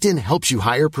 LinkedIn helps you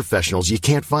hire professionals you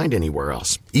can't find anywhere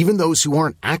else, even those who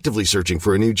aren't actively searching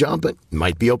for a new job but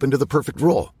might be open to the perfect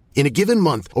role. In a given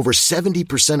month, over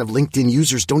 70% of LinkedIn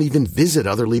users don't even visit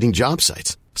other leading job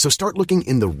sites. So start looking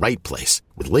in the right place.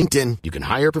 With LinkedIn, you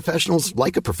can hire professionals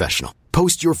like a professional.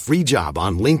 Post your free job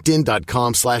on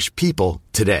linkedin.com/people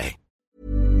today.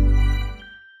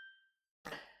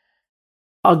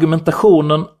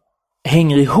 Argumentationen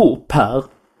hänger ihop här,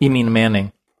 i min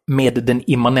mening, med den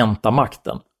immanenta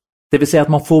makten. Det vill säga att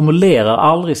man formulerar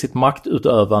aldrig sitt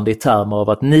maktutövande i termer av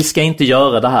att ni ska inte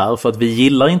göra det här för att vi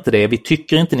gillar inte det, vi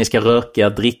tycker inte ni ska röka,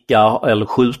 dricka eller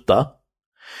skjuta.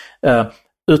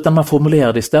 Utan man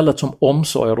formulerar det istället som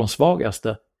omsorg av de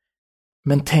svagaste.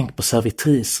 Men tänk på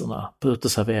servitriserna på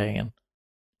uteserveringen.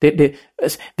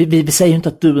 Vi säger ju inte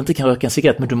att du inte kan röka en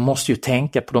cigarett, men du måste ju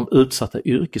tänka på de utsatta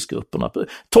yrkesgrupperna.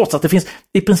 Trots att det finns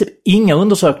i princip inga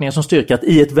undersökningar som styrker att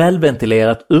i ett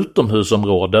välventilerat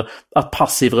utomhusområde att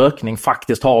passiv rökning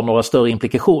faktiskt har några större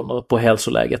implikationer på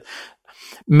hälsoläget.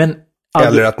 Men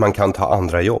eller att man kan ta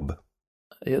andra jobb.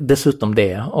 Dessutom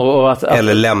det.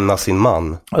 Eller lämna sin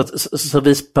man. Att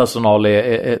servicepersonal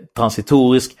är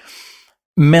transitorisk.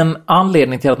 Men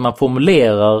anledningen till att man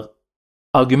formulerar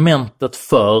argumentet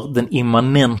för den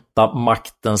immanenta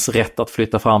maktens rätt att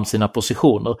flytta fram sina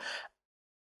positioner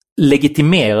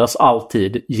legitimeras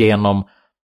alltid genom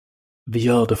vi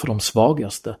gör det för de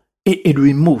svagaste. Är du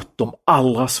emot de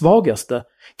allra svagaste?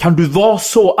 Kan du vara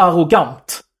så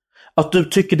arrogant att du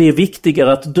tycker det är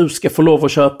viktigare att du ska få lov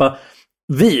att köpa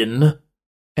vin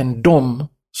än de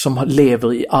som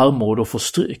lever i armod och får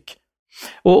stryk?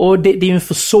 Och det är ju en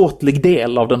försåtlig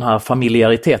del av den här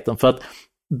familjariteten, för att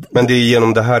men det är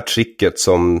genom det här tricket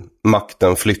som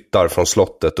makten flyttar från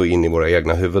slottet och in i våra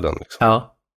egna huvuden. Liksom.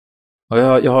 Ja, och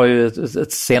jag har ju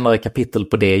ett senare kapitel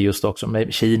på det just också.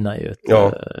 Med Kina är ju ett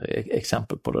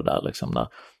exempel på det där. Liksom, där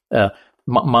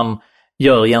man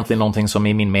gör egentligen någonting som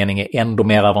i min mening är ändå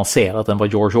mer avancerat än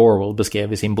vad George Orwell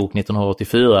beskrev i sin bok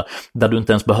 1984. Där du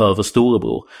inte ens behöver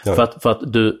storebror. Ja. För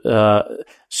att du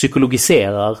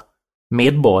psykologiserar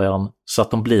medborgaren så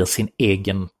att de blir sin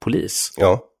egen polis.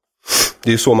 Ja. Det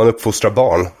är ju så man uppfostrar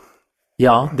barn.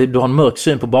 Ja, du har en mörk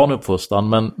syn på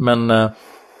barnuppfostran, men...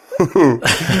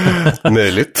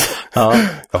 Möjligt. Ja.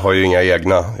 Jag har ju inga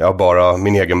egna. Jag har bara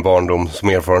min egen barndom som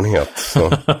erfarenhet.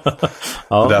 Så.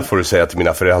 Ja. Det där får du säga till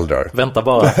mina föräldrar. Vänta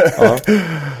bara. Ja.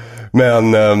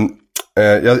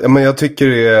 Men jag tycker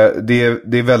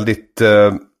det är väldigt...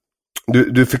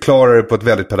 Du förklarar det på ett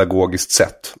väldigt pedagogiskt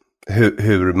sätt.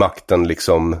 Hur makten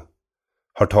liksom...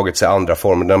 har tagit sig andra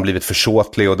former. Den har blivit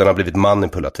försåtlig och den har blivit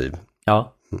manipulativ.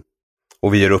 Ja.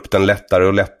 Och vi ger upp den lättare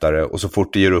och lättare. Och så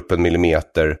fort det ger upp en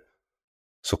millimeter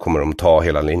så kommer de ta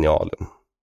hela linjalen.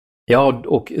 Ja,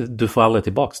 och du får aldrig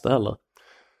tillbaka det heller.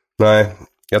 Nej,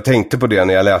 jag tänkte på det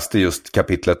när jag läste just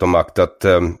kapitlet om makt. Att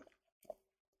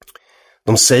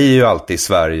de säger ju alltid i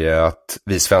Sverige att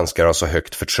vi svenskar har så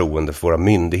högt förtroende för våra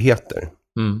myndigheter.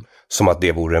 Mm. Som att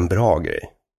det vore en bra grej.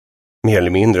 Mer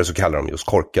eller mindre så kallar de just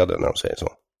korkade när de säger så.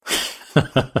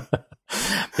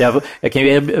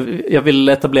 Jag vill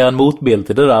etablera en motbild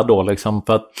till det där då liksom,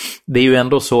 för att det är ju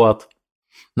ändå så att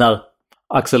när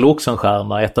Axel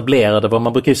Oxenstierna etablerade vad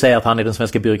man brukar ju säga att han är den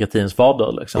svenska byråkratins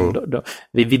fader. Liksom.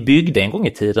 Vi byggde en gång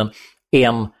i tiden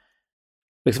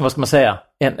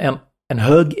en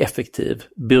högeffektiv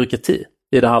byråkrati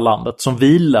i det här landet som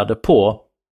vilade på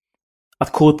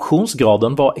att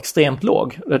korruptionsgraden var extremt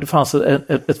låg. Det fanns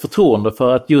ett förtroende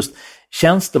för att just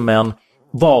tjänstemän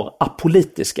var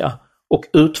apolitiska och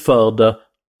utförde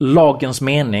lagens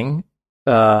mening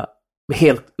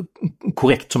helt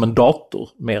korrekt som en dator,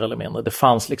 mer eller mindre. Det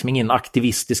fanns liksom ingen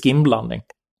aktivistisk inblandning.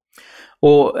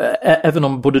 Och även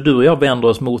om både du och jag vänder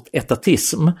oss mot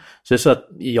etatism, så är det så att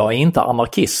jag är inte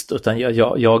anarkist, utan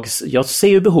jag ser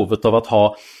ju behovet av att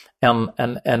ha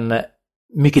en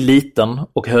mycket liten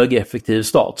och högeffektiv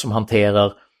stat som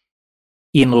hanterar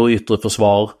inre och yttre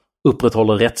försvar,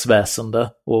 upprätthåller rättsväsende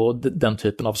och den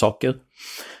typen av saker.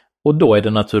 Och då är det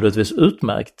naturligtvis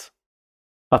utmärkt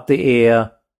att det är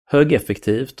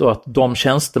högeffektivt och att de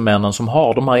tjänstemännen som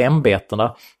har de här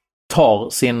ämbetena tar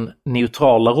sin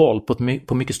neutrala roll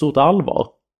på mycket stort allvar.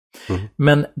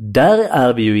 Men där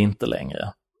är vi ju inte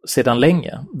längre, sedan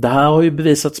länge. Det här har ju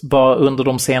bevisats bara under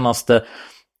de senaste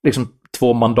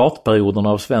 2 mandatperioderna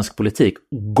av svensk politik.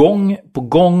 Gång på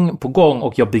gång,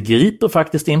 och jag begriper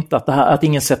faktiskt inte att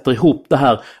ingen sätter ihop det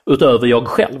här utöver jag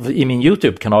själv i min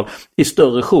YouTube-kanal i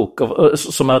större sjok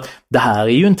som att det här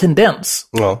är ju en tendens.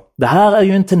 Ja. Det här är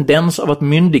ju en tendens av att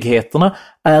myndigheterna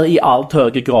är i allt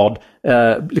högre grad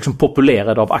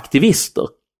populerade av aktivister.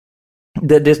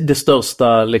 Det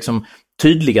största,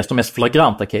 tydligaste och mest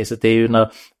flagranta caset är ju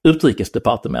när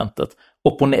Utrikesdepartementet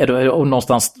och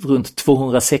någonstans runt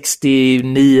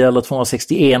 269 eller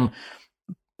 261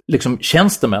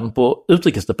 tjänstemän på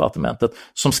Utrikesdepartementet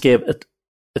som skrev ett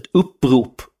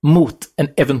upprop mot en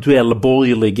eventuell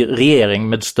borgerlig regering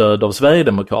med stöd av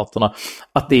Sverigedemokraterna,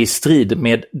 att det är i strid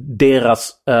med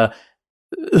deras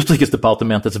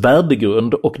Utrikesdepartementets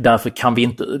värdegrund, och därför kan vi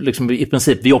inte, i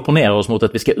princip, vi opponerar oss mot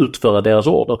att vi ska utföra deras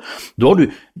order.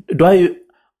 Då är ju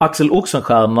Axel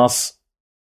Oxenstiernas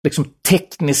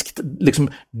tekniskt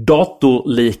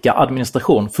datorlika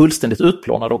administration fullständigt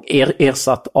utplånad och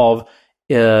ersatt av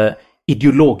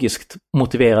ideologiskt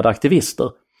motiverade aktivister.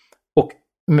 Och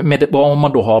om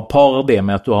man då har parar det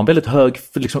med att du har en väldigt hög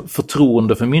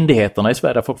förtroende för myndigheterna i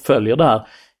Sverige, där folk följer det här,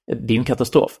 det är en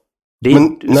katastrof. Det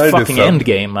är fucking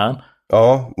endgame, man.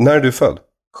 Ja, när är du född?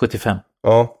 75.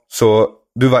 Ja, så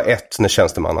du var 1 när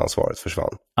tjänstemannaansvaret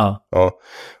försvann. Ja.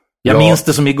 Jag minns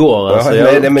det som igår. Alltså.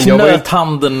 Jag knöt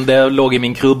handen där jag låg i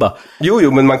min krubba.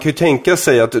 Jo, men man kan ju tänka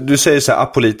sig att du säger så här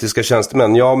apolitiska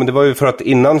tjänstemän. Ja, men det var ju för att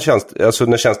innan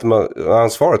när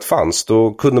tjänstemannaansvaret fanns,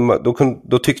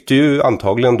 då tyckte ju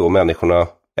antagligen då människorna,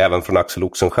 även från Axel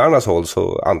Oxenstiernas håll,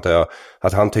 så antar jag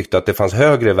att han tyckte att det fanns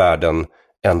högre värden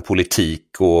än politik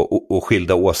och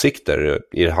skilda åsikter,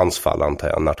 i hans fall antar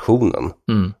jag nationen,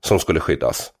 som skulle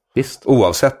skyddas. Visst.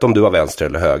 Oavsett om du var vänster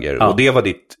eller höger. Ja. Och det var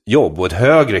ditt jobb och ett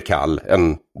högre kall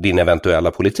än din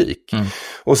eventuella politik.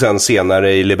 Och sen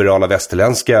senare i liberala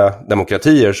västerländska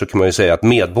demokratier så kan man ju säga att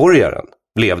medborgaren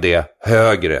blev det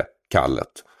högre kallet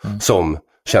som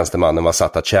tjänstemannen var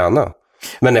satt att tjäna.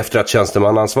 Men efter att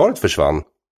tjänstemannaansvaret försvann,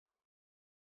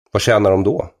 vad tjänar de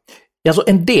då? Alltså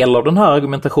en del av den här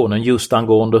argumentationen just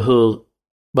angående hur,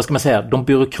 de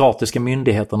byråkratiska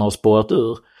myndigheterna har spårat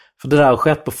ur, för det där har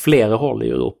skett på flera håll i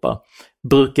Europa,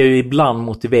 brukar ju ibland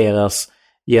motiveras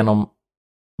genom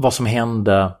vad som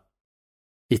hände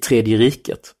i Tredje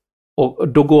riket. Och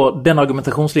då den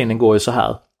argumentationslinjen går ju så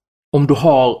här: om du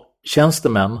har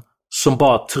tjänstemän som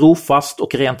bara trofast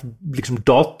och rent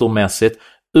datormässigt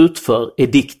utför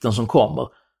edikten som kommer,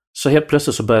 så helt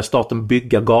plötsligt så börjar staten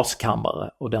bygga gaskammare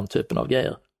och den typen av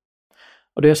grejer.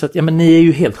 Och det är så att, ni är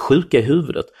ju helt sjuka i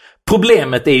huvudet.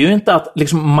 Problemet är ju inte att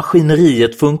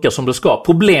maskineriet funkar som det ska.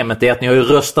 Problemet är att ni har ju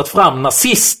röstat fram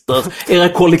nazister, era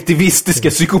kollektivistiska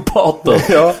psykopater.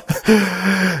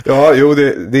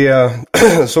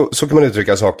 Så kan man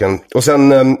uttrycka saken. Och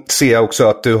sen ser jag också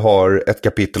att du har ett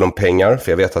kapitel om pengar,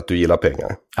 för jag vet att du gillar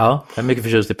pengar. Ja, jag är mycket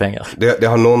förtjust i pengar. Det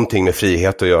har någonting med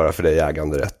frihet att göra för dig,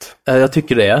 äganderätt. Jag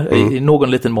tycker det, i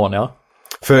någon liten mån, ja.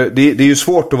 För det är ju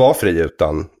svårt att vara fri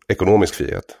utan ekonomisk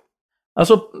frihet.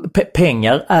 Alltså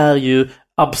pengar är ju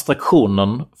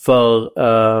abstraktionen för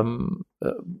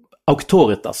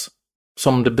auktoritas,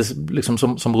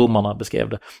 som romarna beskrev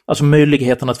det. Alltså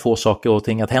möjligheten att få saker och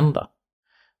ting att hända.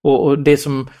 Och det är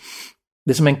som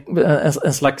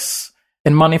en slags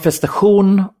en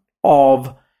manifestation av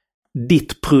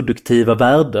ditt produktiva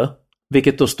värde,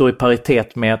 vilket då står i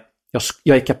paritet med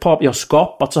jag har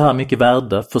skapat så här mycket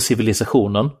värde för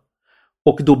civilisationen,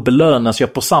 och då belönas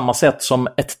jag på samma sätt som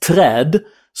ett träd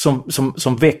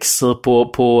som växer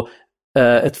på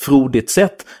ett frodigt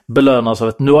sätt belönas av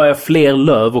att nu har jag fler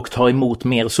löv och tar emot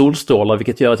mer solstrålar,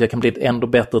 vilket gör att jag kan bli ett ändå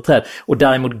bättre träd. Och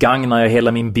däremot gagnar jag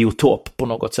hela min biotop på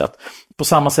något sätt. På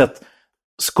samma sätt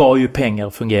ska ju pengar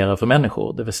fungera för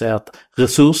människor. Det vill säga att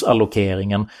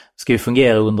resursallokeringen ska ju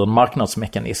fungera under en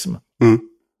marknadsmekanism.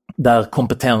 Där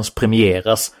kompetens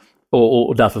premieras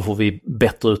och därför får vi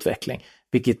bättre utveckling.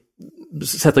 Vilket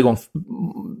sätter igång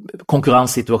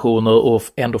konkurrenssituationer och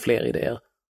ändå fler idéer.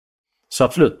 Så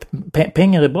absolut,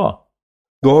 pengar är bra.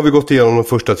 Då har vi gått igenom de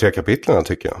första 3 kapitlen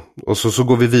tycker jag. Och så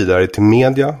går vi vidare till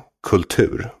media,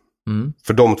 kultur.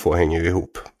 För de två hänger ju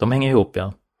ihop. De hänger ihop,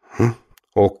 ja.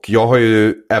 Och jag har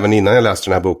ju, även innan jag läste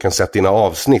den här boken, sett dina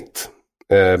avsnitt.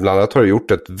 Bland annat har du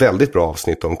gjort ett väldigt bra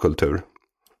avsnitt om kultur.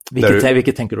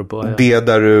 Vilket tänker du på? Ja. Det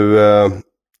där du,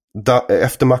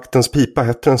 Efter maktens pipa,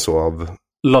 heter den så, av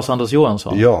Lars-Anders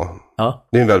Jönsson. Ja,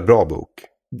 det är en väldigt bra bok.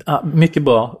 Mycket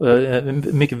bra,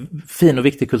 mycket fin och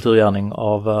viktig kulturgärning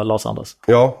av Lars-Anders.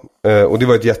 Ja, och det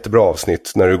var ett jättebra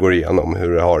avsnitt när du går igenom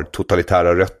hur det har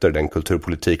totalitära rötter, den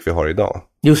kulturpolitik vi har idag.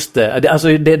 Just det,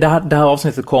 alltså det här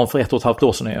avsnittet kom för 1,5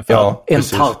 år sedan ungefär. Ja, en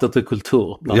tarter till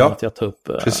kultur, bland annat jag tar upp.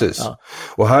 Precis. Ja.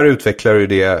 Och här utvecklar du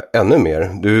det ännu mer.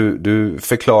 Du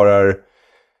förklarar,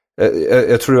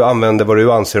 jag tror du använder vad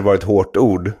du anser vara ett hårt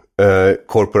ord,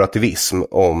 korporativism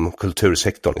om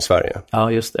kultursektorn i Sverige.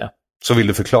 Ja, just det. Så vill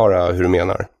du förklara hur du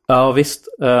menar? Ja, visst.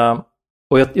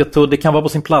 Och jag tror det kan vara på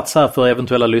sin plats här för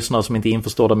eventuella lyssnare som inte är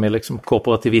införstådda med liksom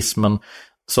korporativismen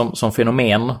som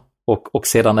fenomen och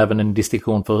sedan även en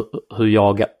distinktion för hur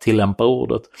jag tillämpar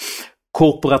ordet.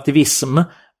 Korporativism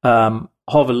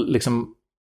har väl liksom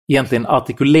egentligen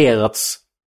artikulerats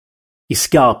i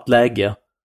skarpt läge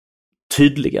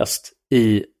tydligast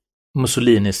i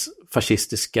Mussolinis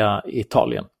fascistiska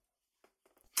Italien.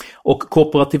 Och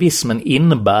korporativismen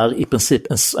innebär i princip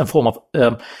en form av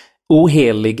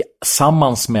ohelig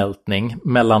sammansmältning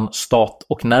mellan stat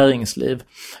och näringsliv.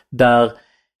 Där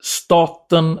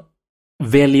staten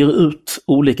väljer ut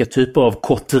olika typer av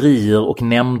kotterier och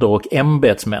nämnder och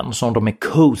ämbetsmän som de är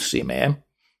cozy med.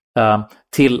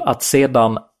 Till att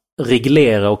sedan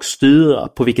reglera och styra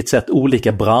på vilket sätt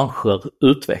olika branscher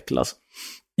utvecklas.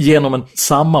 Genom en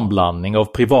sammanblandning av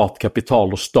privat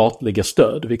kapital och statliga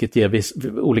stöd, vilket ger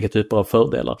olika typer av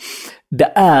fördelar.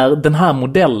 Den här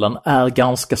modellen är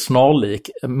ganska snarlik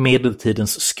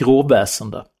medeltidens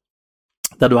skråväsende.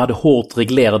 Där du hade hårt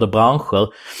reglerade branscher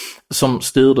som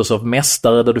styrdes av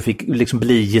mästare, där du fick liksom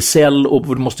bli gesäll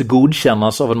och du måste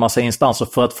godkännas av en massa instanser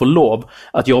för att få lov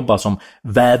att jobba som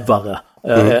vävare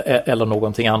eller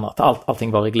någonting annat.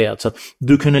 Allting var reglerat. Så att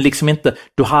du kunde liksom inte,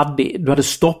 du hade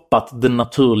stoppat den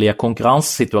naturliga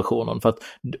konkurrenssituationen för att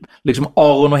liksom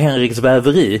Aron och Henriks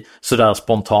väveri sådär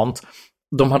spontant,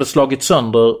 de hade slagit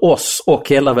sönder oss och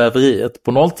hela väveriet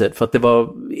på nolltid för att det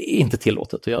var inte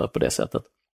tillåtet att göra på det sättet.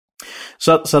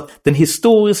 Så att den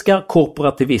historiska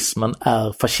korporativismen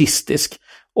är fascistisk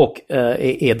och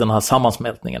är den här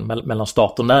sammansmältningen mellan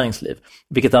stat och näringsliv.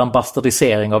 Vilket är en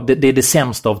bastardisering av, det är det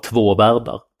sämsta av två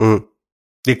världar.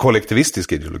 Det är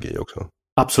kollektivistisk ideologi också.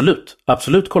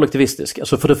 Absolut kollektivistisk.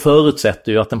 Alltså för det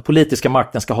förutsätter ju att den politiska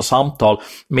makten ska ha samtal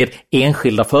med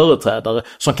enskilda företrädare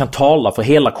som kan tala för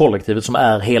hela kollektivet som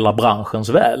är hela branschens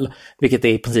väl. Vilket är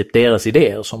i princip deras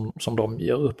idéer som de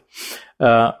gör upp.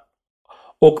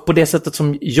 Och på det sättet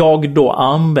som jag då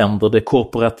använder det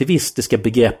korporativistiska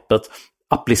begreppet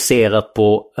applicerat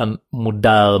på en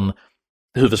modern,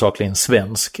 huvudsakligen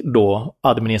svensk då,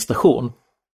 administration.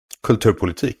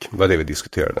 Kulturpolitik var det vi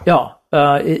diskuterade. Ja,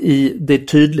 det är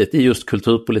tydligt i just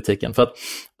kulturpolitiken. För att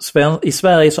i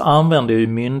Sverige så använder ju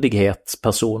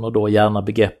myndighetspersoner då gärna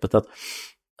begreppet att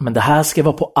men det här ska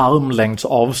vara på armlängds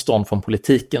avstånd från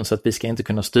politiken så att vi ska inte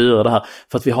kunna styra det här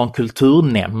för att vi har en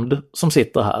kulturnämnd som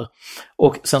sitter här.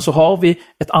 Och sen så har vi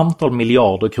ett antal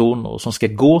miljarder kronor som ska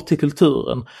gå till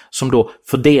kulturen som då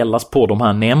fördelas på de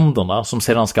här nämnderna som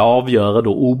sedan ska avgöra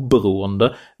då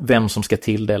oberoende vem som ska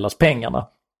tilldelas pengarna.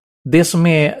 Det som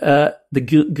är det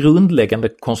grundläggande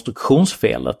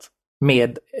konstruktionsfelet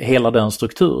med hela den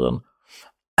strukturen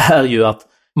är ju att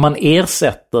man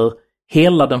ersätter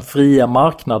hela den fria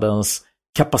marknadens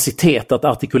kapacitet att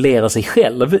artikulera sig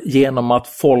själv genom att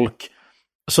folk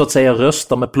så att säga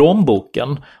röstar med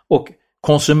plånboken och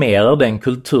konsumerar den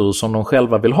kultur som de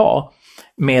själva vill ha,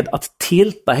 med att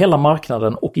tilta hela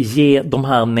marknaden och ge de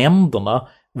här nämnderna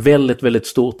väldigt, väldigt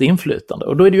stort inflytande.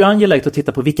 Och då är det ju angeläget att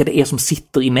titta på vilka det är som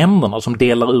sitter i nämnderna som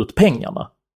delar ut pengarna.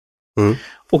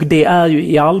 Och det är ju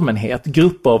i allmänhet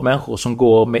grupper av människor som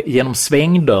går genom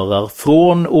svängdörrar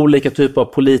från olika typer av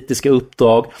politiska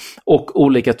uppdrag och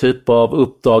olika typer av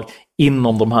uppdrag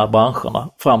inom de här branscherna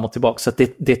fram och tillbaka. Så att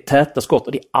det är täta skott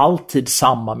och det är alltid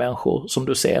samma människor som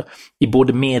du ser i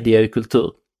både media och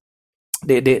kultur.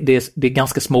 Det är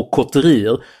ganska små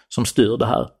kotterier som styr det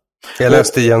här. Jag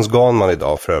läste Jens Ganman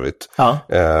idag för övrigt. Ja.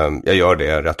 Jag gör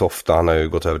det rätt ofta. Han har ju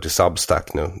gått över till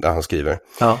Substack nu där han skriver.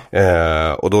 Ja.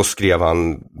 Och då skrev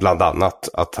han bland annat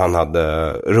att han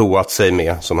hade roat sig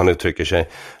med, som han uttrycker sig,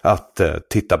 att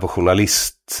titta på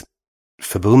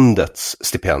Journalistförbundets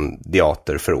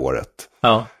stipendiater för året.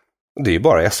 Ja. Det är ju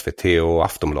bara SVT och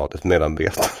Aftonbladet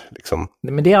medarbetare. Liksom.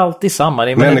 Men det är alltid samma.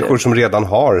 Människor som redan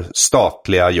har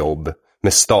statliga jobb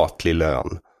med statlig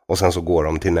lön. Och sen så går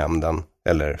de till nämnden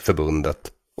eller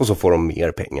förbundet och så får de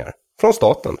mer pengar. Från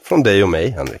staten, från dig och mig,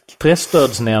 Henrik.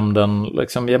 Presstödsnämnden,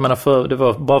 liksom, jag menar det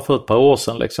var bara för ett par år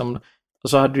sedan. Liksom, och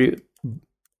så hade ju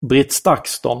Britt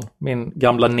Stakston, min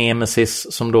gamla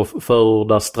nemesis, som då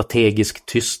förordar strategisk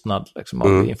tystnad liksom,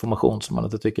 av information som man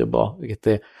inte tycker är bra. Vilket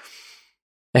är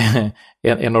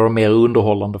en av de mer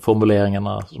underhållande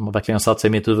formuleringarna som har verkligen satt sig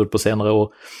i mitt huvud på senare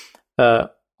år.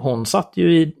 Hon satt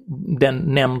ju i den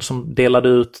nämnd som delade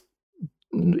ut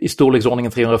i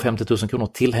storleksordningen 350 000 kronor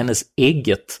till hennes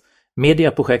eget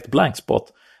mediaprojekt Blankspot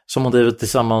som hon drivit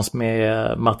tillsammans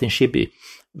med Martin Schibbye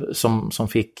som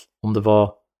fick, om det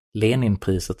var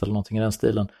Leninpriset eller någonting i den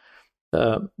stilen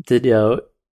tidigare.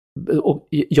 Och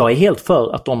jag är helt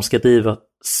för att de ska driva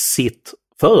sitt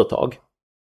företag.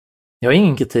 Jag har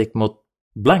ingen kritik mot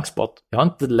Blankspot. Jag har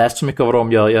inte läst så mycket av vad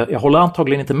de gör. Jag håller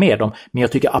antagligen inte med dem. Men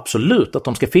jag tycker absolut att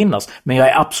de ska finnas. Men jag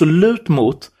är absolut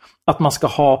mot att man ska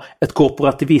ha ett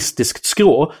korporativistiskt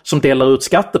skrå som delar ut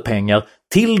skattepengar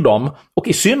till dem. Och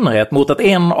i synnerhet mot att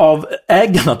en av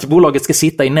ägarna till bolaget ska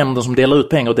sitta i nämnden som delar ut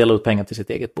pengar till sitt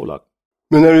eget bolag.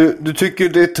 Men när du tycker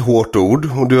det är ett hårt ord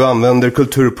och du använder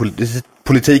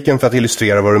kulturpolitiken för att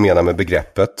illustrera vad du menar med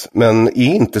begreppet. Men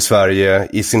är inte Sverige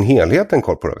i sin helhet en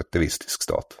korporativistisk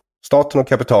stat? Staten och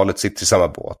kapitalet sitter i samma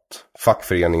båt.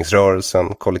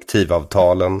 Fackföreningsrörelsen,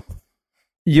 kollektivavtalen.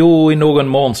 Jo, i någon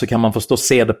mån så kan man förstå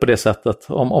se det på det sättet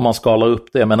om man skalar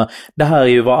upp det. Jag menar, det här är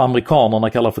ju vad amerikanerna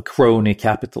kallar för crony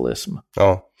capitalism.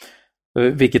 Ja.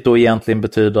 Vilket då egentligen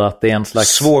betyder att det är en slags...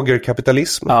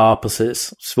 Svågerkapitalism. Ja,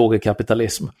 precis.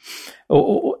 Svågerkapitalism.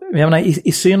 Och jag menar,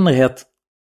 i synnerhet...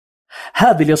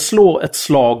 Här vill jag slå ett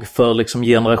slag för liksom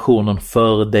generationen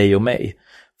före dig och mig.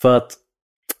 För att,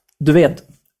 du vet,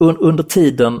 under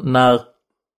tiden när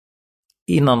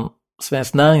innan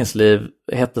Svenskt Näringsliv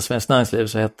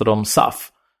så hette de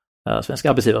SAF, Svenska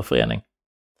Arbetsgivarförening.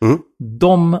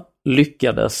 De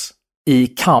lyckades i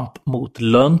kamp mot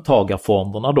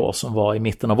löntagarfonderna då, som var i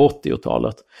mitten av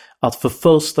 80-talet, att för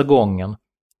första gången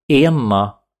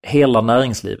ena hela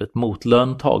näringslivet mot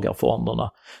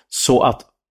löntagarfonderna så att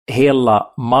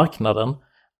hela marknaden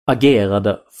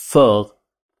agerade för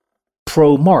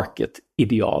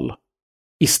pro-market-ideal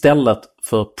istället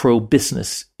för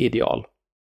pro-business-ideal.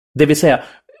 Det vill säga,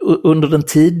 under den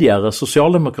tidigare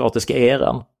socialdemokratiska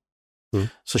eran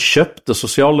så köpte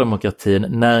socialdemokratin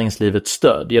näringslivets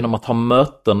stöd genom att ha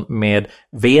möten med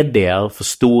vd:ar för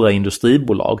stora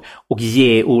industribolag och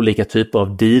ge olika typer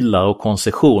av dealar och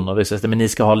koncessioner. Det vill säga, men ni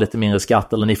ska ha lite mindre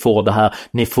skatt eller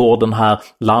ni får den här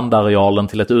landarealen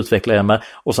till att utveckla er med.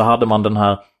 Och så hade man den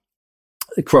här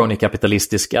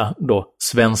crony-kapitalistiska då,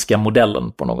 svenska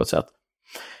modellen på något sätt.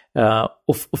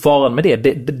 Och faran med det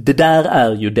där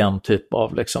är ju den typ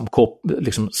av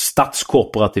liksom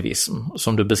statskorporativism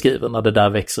som du beskriver när det där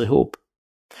växer ihop.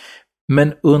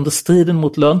 Men under striden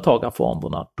mot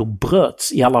löntagarfonderna då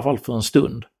bröts i alla fall för en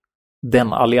stund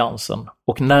den alliansen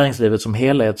och näringslivet som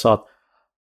helhet sa att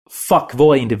fuck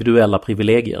våra individuella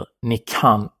privilegier, ni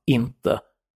kan inte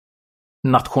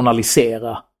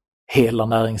nationalisera hela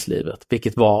näringslivet,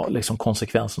 vilket var liksom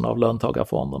konsekvenserna av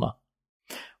löntagarfonderna.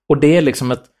 Och det är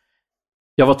liksom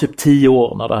jag var typ 10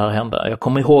 år när det här hände. Jag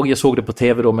kommer ihåg, jag såg det på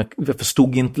tv då, men jag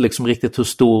förstod inte liksom riktigt hur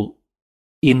stor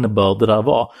innebörd det där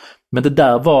var. Men det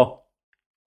där var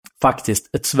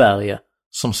faktiskt ett Sverige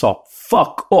som sa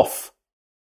fuck off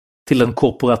till den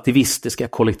korporativistiska,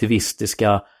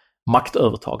 kollektivistiska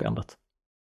maktövertagandet.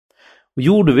 Och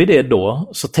gjorde vi det då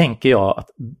så tänker jag att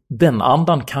den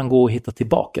andan kan gå att hitta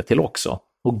tillbaka till också.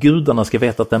 Och gudarna ska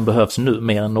veta att den behövs nu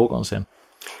mer än någonsin.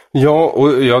 Ja,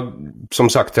 och jag, som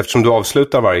sagt, eftersom du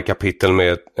avslutar varje kapitel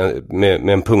med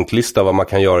en punktlista vad man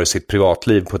kan göra i sitt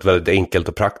privatliv på ett väldigt enkelt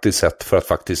och praktiskt sätt för att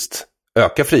faktiskt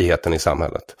öka friheten i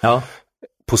samhället. Ja.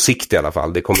 På sikt i alla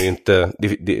fall. Det kommer ju inte,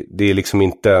 det är liksom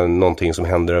inte någonting som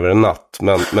händer över en natt.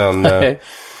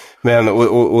 Men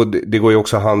och det går ju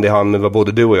också hand i hand med vad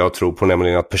både du och jag tror på,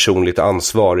 nämligen att personligt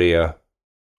ansvar är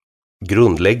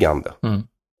grundläggande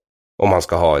om man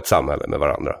ska ha ett samhälle med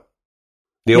varandra.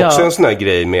 Det är också en sån här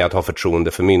grej med att ha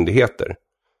förtroende för myndigheter.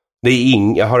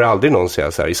 Jag har aldrig någon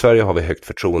sagt så här, i Sverige har vi högt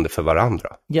förtroende för varandra.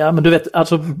 Ja, men du vet,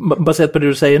 alltså baserat på det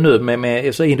du säger nu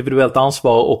med så individuellt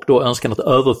ansvar och då önskan att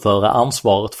överföra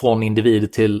ansvaret från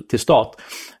individ till stat.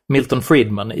 Milton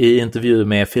Friedman i intervju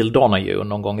med Phil Donahue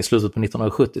någon gång i slutet på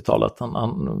 1970-talet,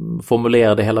 han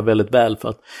formulerade det hela väldigt väl, för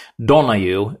att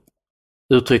Donahue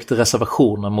uttryckte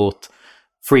reservationer mot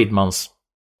Friedmans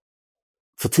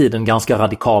för tiden ganska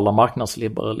radikala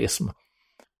marknadsliberalism.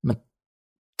 Men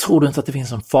tror du inte att det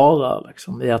finns en fara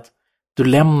liksom, i att du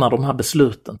lämnar de här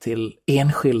besluten till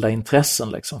enskilda intressen?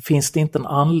 Liksom? Finns det inte en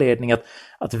anledning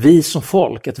att vi som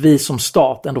folk, att vi som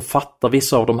stat ändå fattar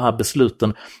vissa av de här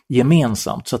besluten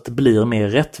gemensamt så att det blir mer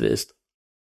rättvist?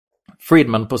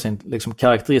 Friedman på sin liksom,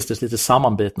 karaktäristiskt lite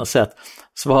sammanbitna sätt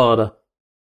svarade: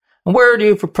 "And where do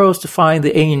you propose to find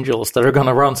the angels that are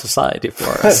gonna run society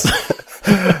for us?"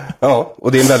 Ja,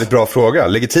 och det är en väldigt bra fråga.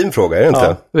 Legitim fråga, är det inte?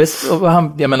 Ja, visst, och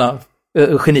han, jag menar,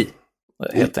 geni.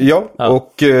 Ja,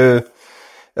 och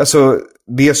alltså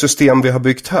det system vi har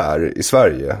byggt här i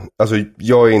Sverige, alltså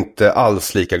jag är inte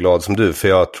alls lika glad som du, för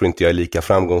jag tror inte jag är lika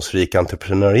framgångsrik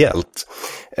entreprenöriellt.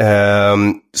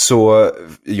 Så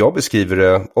jag beskriver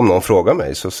det, om någon frågar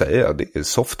mig så säger jag, det är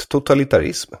soft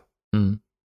totalitarism.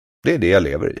 Det är det jag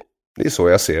lever i. Det är så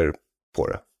jag ser på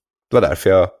det. Det var därför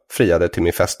jag friade till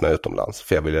min fästmö utomlands,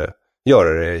 för jag ville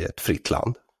göra det i ett fritt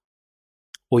land.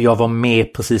 Och jag var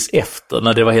med precis efter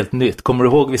när det var helt nytt. Kommer du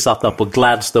ihåg vi satt där på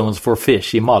Gladstones for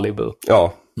Fish i Malibu?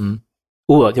 Ja.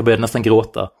 Jag började nästan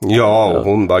gråta. Ja, och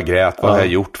hon bara grät. Vad har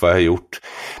jag gjort?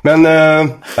 Men,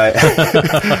 nej.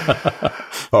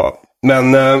 Ja.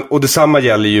 Men, och detsamma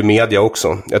gäller ju media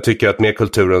också. Jag tycker att med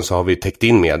kulturen så har vi täckt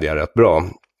in media rätt bra.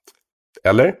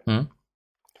 Eller?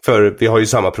 För vi har ju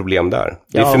samma problem där.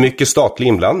 Det är för mycket statlig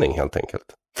inblandning helt enkelt.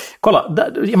 Kolla,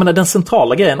 jag menar den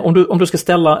centrala grejen, om du ska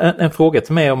ställa en fråga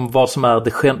till mig om vad som är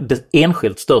det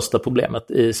enskilt största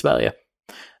problemet i Sverige,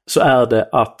 så är det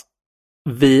att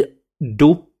vi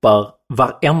dopar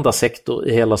varenda sektor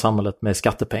i hela samhället med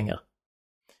skattepengar.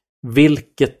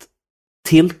 Vilket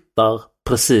tiltar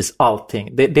precis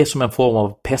allting. Det är som en form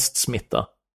av pestsmitta.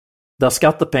 Där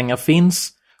skattepengar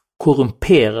finns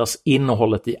korrumperas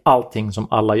innehållet i allting som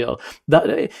alla gör.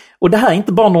 Och det här är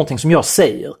inte bara någonting som jag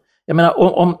säger. Jag menar,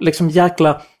 om liksom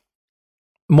jäkla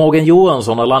Morgan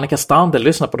Jönsson eller Annika Strandhäll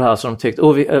lyssnar på det här, så de tyckt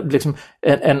liksom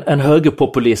en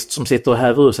högerpopulist som sitter och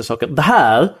häver ur sig saker. Det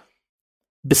här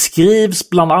beskrivs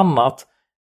bland annat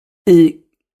i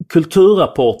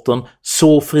kulturrapporten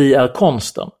Så fri är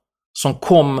konsten, som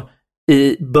kom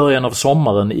i början av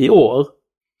sommaren i år,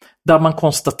 där man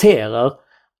konstaterar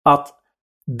att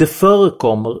det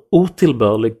förekommer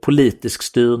otillbörlig politisk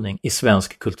styrning i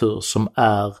svensk kultur som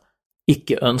är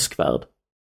icke önskvärd.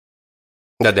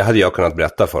 Ja, det hade jag kunnat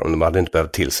berätta för dem. De hade inte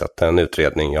behövt tillsätta en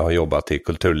utredning. Jag har jobbat i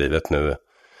kulturlivet nu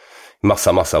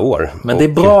massa år. Men det är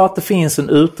bra att det finns en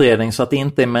utredning, så att det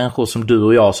inte är människor som du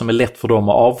och jag som är lätt för dem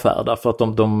att avfärda, för att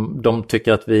de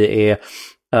tycker att vi är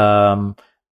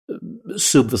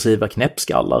subversiva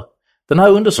knäppskallar. Den här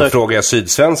undersökningen... Frågar jag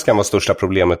Sydsvenskan vad största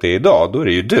problemet är idag, då är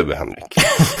det ju du, Henrik.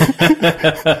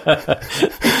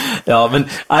 Ja, men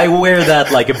I wear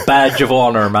that like a badge of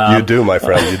honor, man. You do, my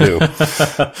friend, you do.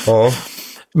 Ja.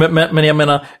 Men jag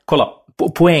menar, kolla,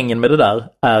 poängen med det där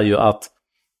är ju att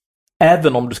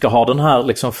även om du ska ha den här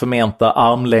liksom förmenta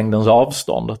armlängdens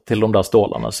avstånd till de där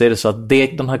stålarna, så är det så att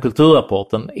den här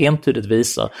kulturrapporten entydigt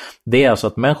visar, det är alltså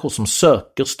att människor som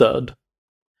söker stöd,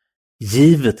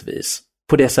 givetvis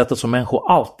på det sättet som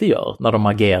människor alltid gör när de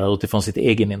agerar utifrån sitt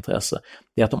egen intresse,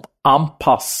 det är att de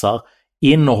anpassar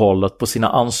innehållet på sina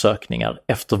ansökningar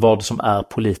efter vad som är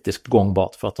politiskt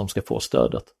gångbart för att de ska få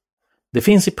stödet. Det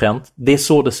finns i pränt, det är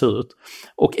så det ser ut.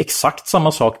 Och exakt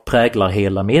samma sak präglar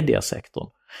hela mediasektorn.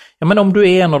 Jag menar, om du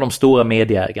är en av de stora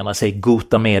medieägarna, säg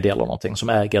Gota Media eller någonting, som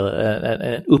äger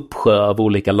en uppsjö av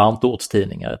olika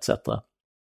landortstidningar etc.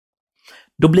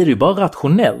 Då blir det ju bara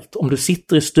rationellt om du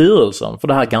sitter i styrelsen för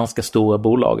det här ganska stora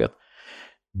bolaget.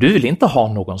 Du vill inte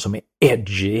ha någon som är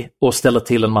edgy och ställer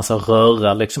till en massa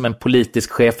röra, liksom en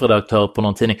politisk chefredaktör på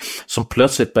någon tidning som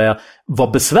plötsligt börjar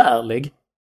vara besvärlig.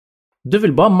 Du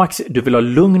vill ha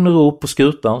lugn och ro på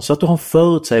skutan så att du har en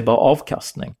förutsägbar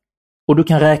avkastning. Och du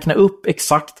kan räkna upp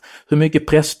exakt hur mycket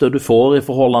pressstöd du får i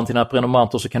förhållande till dina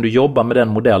prenumeranter, så kan du jobba med den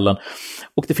modellen.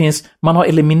 Och man har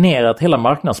eliminerat hela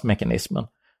marknadsmekanismen.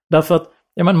 Därför att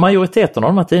majoriteten av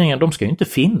de här tidningarna, de ska ju inte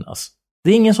finnas.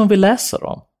 Det är ingen som vill läsa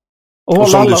dem. Och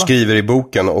som du skriver i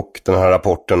boken och den här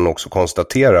rapporten också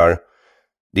konstaterar,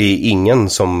 det är ingen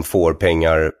som får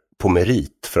pengar på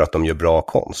merit för att de gör bra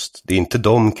konst. Det är inte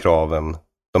de kraven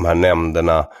de här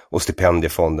nämnderna och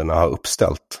stipendiefonderna har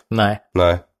uppställt. Nej.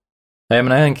 Jag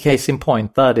menar, en case in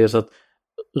point där, det är så att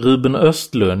Ruben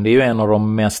Östlund är ju en av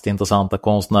de mest intressanta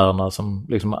konstnärerna som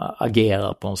liksom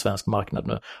agerar på en svensk marknad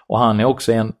nu. Och han är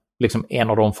också en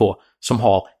av de få som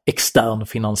har extern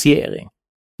finansiering.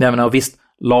 Jag menar, visst,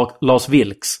 Lars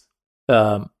Vilks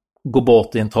går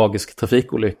bort i en tragisk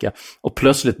trafikolycka och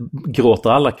plötsligt gråter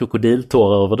alla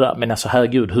krokodiltårar över det där. Men alltså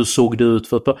herregud, hur såg det ut?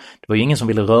 Det var ju ingen som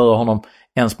ville röra honom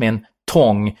ens med en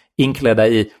tång inklädda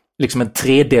i liksom en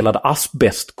 3-delad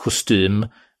asbestkostym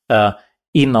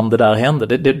innan det där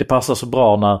hände. Det passar så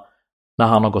bra när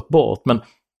han har gått bort. Men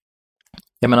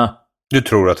jag menar... Du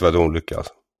tror att det var en olycka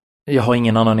alltså? Jag har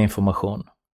ingen annan information.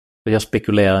 Jag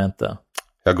spekulerar inte.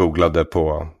 Jag googlade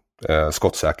på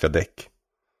skottsäkra däck.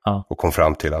 Ja. Och kom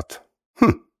fram till att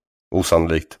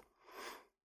osannolikt.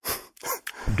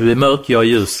 Du är mörk, jag är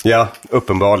ljus. Ja,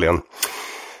 uppenbarligen.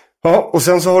 Ja, och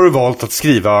sen så har du valt att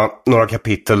skriva några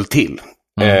kapitel till.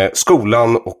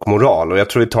 Skolan och moral. Och jag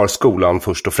tror vi tar skolan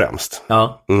först och främst.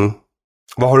 Ja.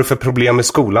 Vad har du för problem med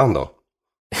skolan då?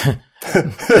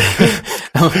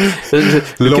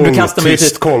 Lång,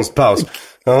 tyst konstpaus.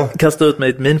 Ja. Kasta ut mig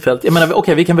i ett minfält. Jag menar,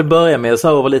 okej, vi kan väl börja med så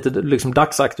här och vara lite liksom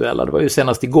dagsaktuella. Det var ju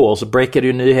senast igår så breakade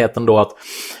ju nyheten då att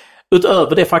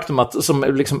utöver det faktum att som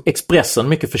liksom Expressen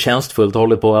mycket förtjänstfullt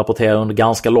håller på att rapportera under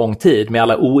ganska lång tid med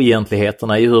alla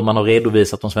oegentligheterna i hur man har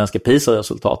redovisat de svenska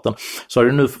PISA-resultaten, så har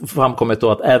det nu framkommit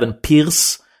då att även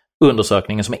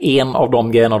PIRS-undersökningen, som är en av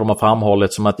de grejerna de har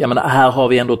framhållit som att jag menar, här har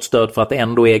vi ändå ett stöd för att det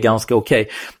ändå är ganska okej,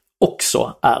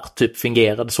 också är typ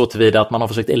fingerad så tillvida att man har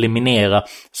försökt eliminera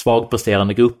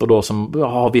svagpresterande grupper då som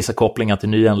har vissa kopplingar till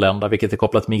nyanlända, vilket är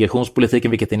kopplat till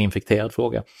migrationspolitiken, vilket är en infekterad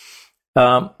fråga.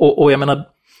 Och jag menar,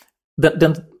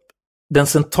 den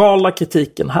centrala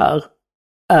kritiken här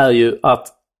är ju att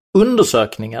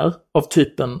undersökningar av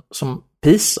typen som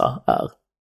PISA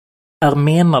är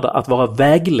menade att vara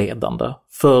vägledande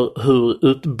för hur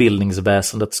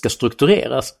utbildningsväsendet ska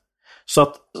struktureras. Så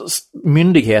att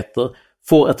myndigheter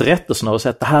får ett rättesnöre och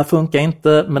säger att det här funkar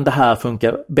inte, men det här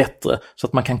funkar bättre, så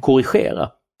att man kan korrigera.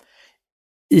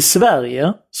 I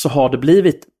Sverige så har det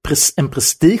blivit en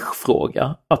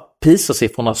prestigefråga att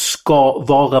PISA-siffrorna ska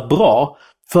vara bra,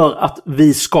 för att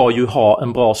vi ska ju ha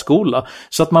en bra skola.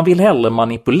 Så att man vill hellre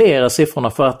manipulera siffrorna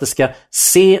för att det ska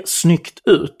se snyggt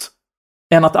ut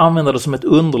än att använda det som ett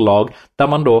underlag där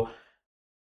man då,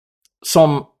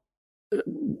 som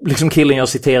liksom killen jag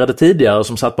citerade tidigare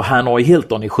som satt på Hanoi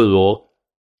Hilton i 7 år,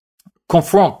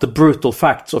 confront the brutal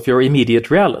facts of your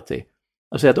immediate reality.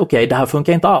 Och säga att okej, det här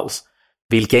funkar inte alls.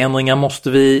 Vilka ändringar måste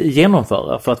vi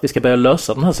genomföra för att vi ska börja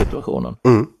lösa den här situationen?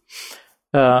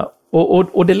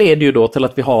 Och det leder ju då till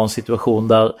att vi har en situation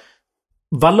där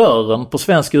valören på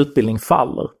svensk utbildning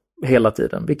faller hela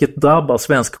tiden, vilket drabbar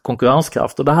svensk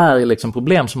konkurrenskraft. Och det här är liksom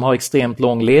problem som har extremt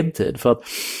lång ledtid, för att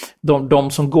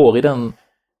de som går i den...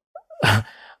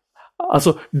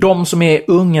 Alltså de som är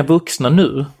unga vuxna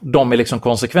nu, de är liksom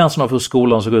konsekvenserna av hur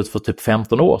skolan såg ut för typ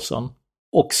 15 år sedan.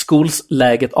 Och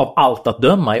skolläget av allt att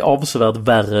döma är avsevärt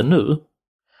värre nu.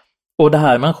 Och det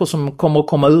här är människor som kommer att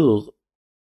komma ur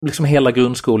liksom hela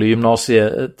grundskole- och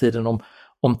gymnasietiden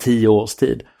om 10 års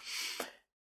tid.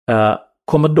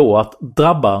 Kommer då att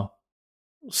drabba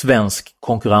svensk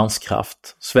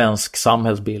konkurrenskraft, svensk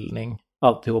samhällsbildning,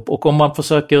 alltihop. Och om man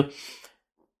försöker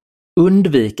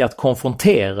undvika att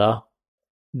konfrontera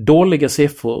dåliga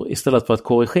siffror istället för att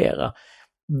korrigera,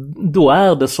 då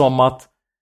är det som att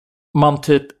man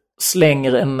typ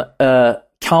slänger en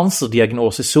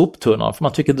cancerdiagnos i soptunnan för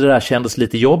man tycker det där kändes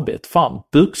lite jobbigt. Fan,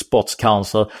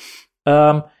 bukspottscancer.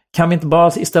 Kan vi inte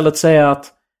bara istället säga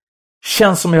att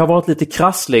känns som jag har varit lite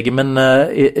krasslig, men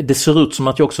det ser ut som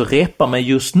att jag också repar mig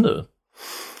just nu.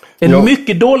 En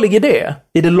mycket dålig idé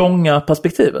i det långa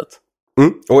perspektivet.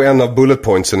 Och en av bullet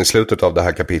pointsen i slutet av det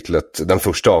här kapitlet, den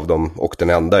första av dem och den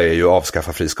enda, är ju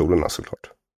avskaffa friskolorna såklart.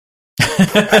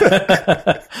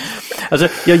 Alltså,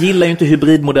 jag gillar ju inte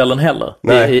hybridmodellen heller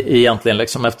egentligen,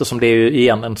 liksom, eftersom det är ju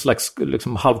igen en slags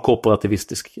liksom,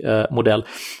 halvkorporativistisk modell.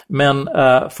 Men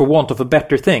for want of a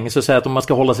better thing, så säger jag att om man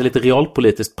ska hålla sig lite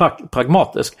realpolitiskt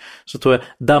pragmatisk, så tror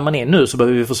jag där man är nu så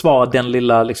behöver vi försvara den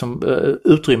lilla liksom,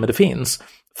 utrymme det finns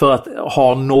för att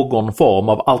ha någon form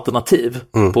av alternativ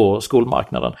på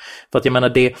skolmarknaden. För att jag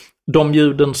menar, de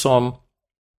ljuden som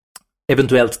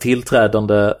eventuellt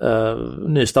tillträdande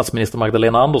ny statsminister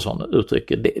Magdalena Andersson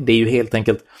uttrycker, det är ju helt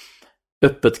enkelt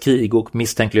öppet krig och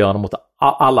misstänkliggörande mot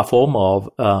alla former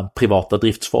av privata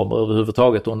driftsformer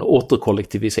överhuvudtaget, och en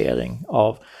återkollektivisering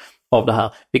av det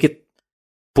här, vilket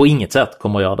på inget sätt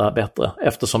kommer att göra det här bättre,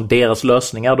 eftersom deras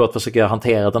lösningar då att försöka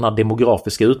hantera den här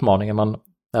demografiska utmaningen. Man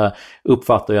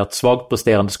uppfattar ju att svagt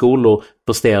presterande skolor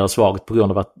presterar svagt på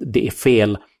grund av att det är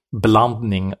fel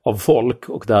blandning av folk,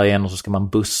 och därigenom så ska man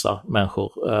bussa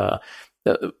människor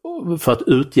för att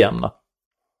utjämna.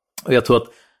 Och jag tror att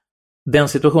den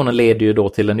situationen leder ju då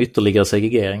till en ytterligare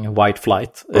segregering, white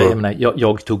flight.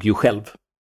 Jag tog ju själv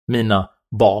mina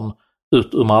barn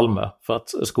ut ur Malmö för att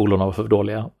skolorna var för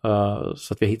dåliga,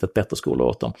 så att vi har hittat bättre skolor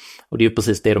åt dem. Och det är ju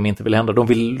precis det de inte vill hända.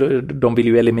 De vill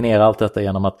ju eliminera allt detta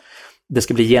genom att det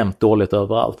ska bli jämnt dåligt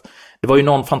överallt. Det var ju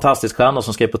någon fantastisk stjärna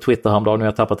som skrev på Twitter häromdagen, nu har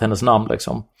jag tappat hennes namn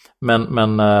liksom.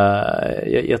 Men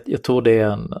jag tror det är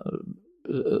en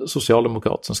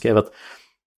socialdemokrat som skrev att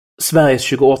Sveriges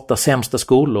 28 sämsta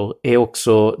skolor är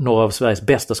också några av Sveriges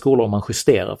bästa skolor om man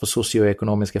justerar för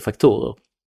socioekonomiska faktorer.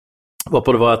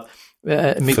 Varpå det var att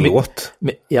förlåt?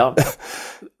 Ja,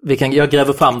 jag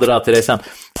gräver fram det där till dig sen.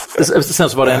 Sen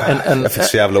så var det en jag fick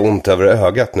så jävla ont över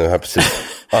ögat nu här precis.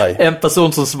 Aj. En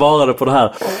person som svarade på det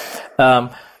här.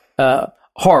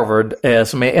 Harvard,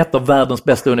 som är ett av världens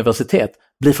bästa universitet,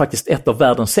 blir faktiskt ett av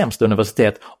världens sämsta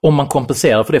universitet om man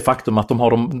kompenserar för det faktum att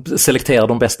de selekterar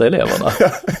de bästa eleverna.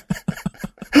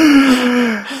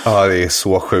 Ja, det är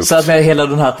så sjukt. Så att med hela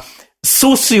den här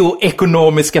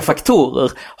socioekonomiska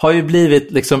faktorer har ju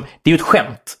blivit liksom, det är ju ett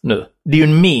skämt nu. Det är ju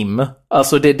en meme.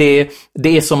 Alltså det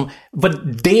är som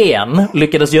vad DN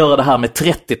lyckades göra det här med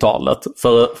 30-talet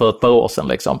för ett par år sedan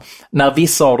liksom. När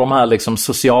vissa av de här liksom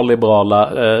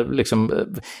socialliberala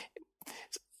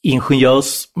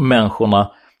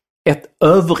ingenjörsmänniskorna ett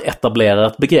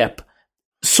överetablerat begrepp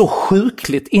så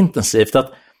sjukligt intensivt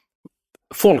att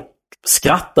folk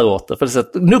skrattar åt det, för det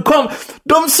sätt, nu kom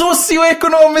de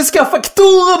socioekonomiska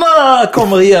faktorerna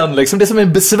kommer igen liksom. Det är som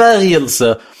en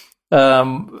besvärjelse.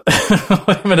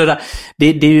 Men det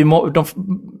är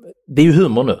ju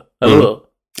humor nu, eller hur?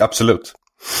 Absolut.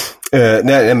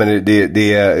 Nej, men det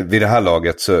vid det här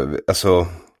laget så, alltså,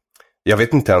 jag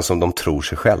vet inte ens om de tror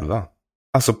sig själva.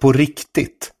 Alltså på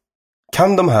riktigt.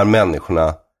 Kan de här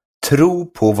människorna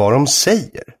tro på vad de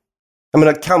säger? Jag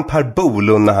menar, kan Per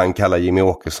Bolund när han kallar Jimmy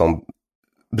Åkesson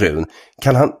brun,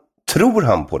 tror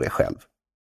han på det själv?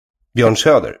 Björn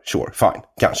Söder, sure, fine,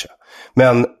 kanske.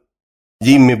 Men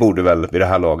Jimmy borde väl vid det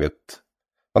här laget,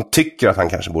 man tycker att han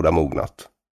kanske borde ha mognat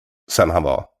sen han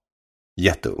var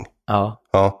jätteung. Ja.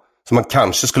 Så man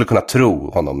kanske skulle kunna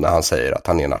tro honom när han säger att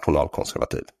han är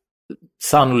nationalkonservativ.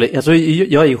 Sannolikt. Alltså,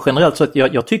 jag är ju generellt så att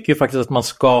jag tycker ju faktiskt att man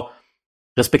ska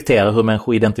respektera hur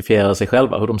människor identifierar sig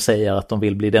själva, hur de säger att de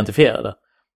vill bli identifierade.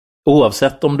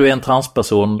 Oavsett om du är en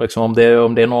transperson, liksom, om det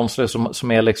är någon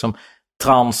som är liksom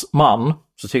transman,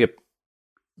 så tycker jag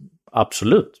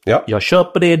absolut. Ja. Jag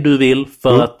köper det du vill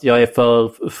för att jag är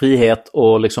för frihet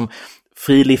och liksom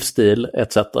fri livsstil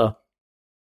etc.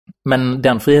 Men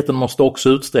den friheten måste också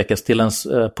utsträckas till ens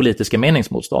politiska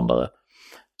meningsmotståndare.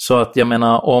 Så att jag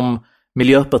menar, om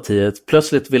Miljöpartiet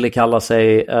plötsligt ville kalla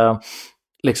sig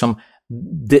liksom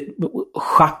det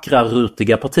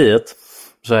chakrarutiga partiet,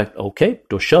 så okej,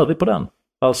 då kör vi på den.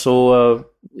 Alltså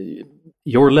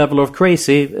your level of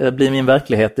crazy blir min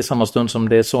verklighet i samma stund som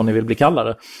det är så ni vill bli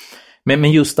kallade.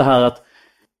 Men just det här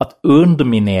att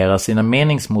underminera sina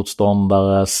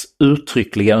meningsmotståndares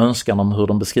uttryckliga önskan om hur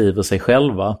de beskriver sig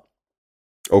själva.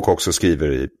 Och också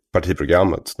skriver i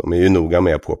partiprogrammet. De är ju noga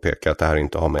med att påpeka att det här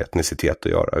inte har med etnicitet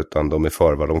att göra, utan de är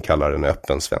för vad de kallar en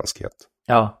öppen svenskhet.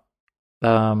 Ja,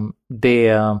 det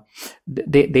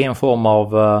är en form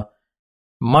av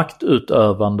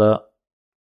maktutövande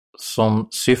som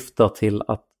syftar till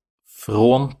att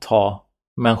frånta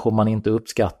människor man inte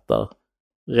uppskattar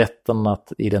rätten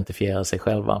att identifiera sig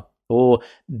själva. Och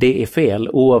det är fel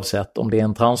oavsett om det är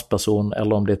en transperson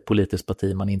eller om det är ett politiskt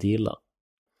parti man inte gillar.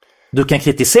 Du kan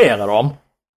kritisera dem.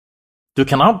 Du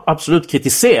kan absolut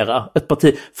kritisera ett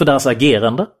parti för deras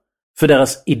agerande, för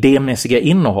deras idémässiga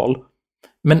innehåll.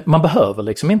 Men man behöver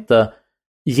liksom inte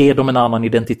ge dem en annan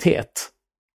identitet.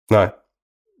 Nej.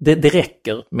 Det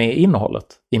räcker med innehållet,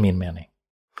 i min mening.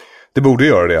 Det borde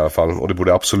göra det i alla fall, och det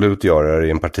borde absolut göra det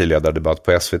i en partiledardebatt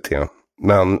på SVT.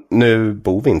 Men nu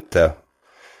bor vi inte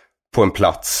på en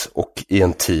plats och i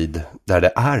en tid där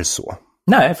det är så.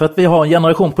 Nej, för att vi har en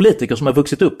generation politiker som har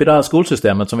vuxit upp i det här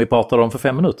skolsystemet som vi pratade om för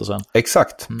 5 minuter sedan.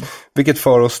 Exakt. Vilket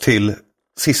för oss till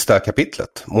sista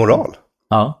kapitlet, moral.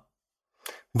 Ja.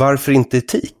 Varför inte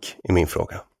etik, är min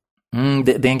fråga.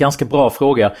 Det är en ganska bra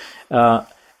fråga.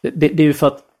 Det är ju för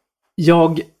att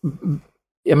jag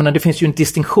menar, det finns ju en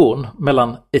distinktion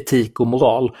mellan etik och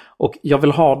moral, och jag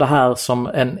vill ha det här som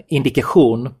en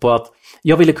indikation på att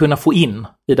jag ville kunna få in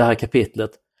i det här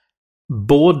kapitlet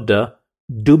både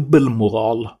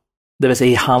dubbelmoral, det vill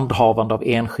säga i handhavande av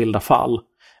enskilda fall,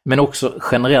 men också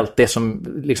generellt det som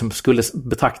liksom skulle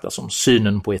betraktas som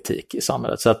synen på etik i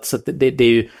samhället. Så att det är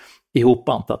ju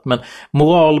ihopbantat. Men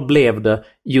moral blev det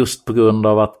just på grund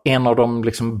av att en av de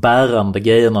liksom bärande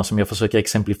grejerna som jag försöker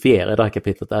exemplifiera i det här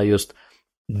kapitlet är just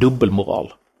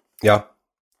dubbelmoral. Ja,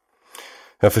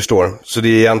 jag förstår. Så det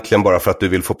är egentligen bara för att du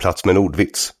vill få plats med en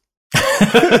ordvits.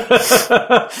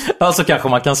 Alltså kanske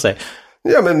man kan säga.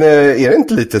 Ja, men är det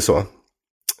inte lite så?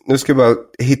 Nu ska jag bara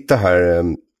hitta här.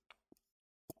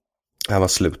 Här var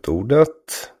slutordet.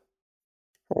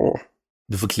 Åh.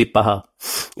 Du får klippa här.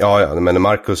 Ja, men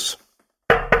Marcus,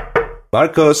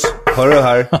 hör du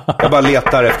här? Jag bara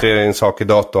letar efter en sak i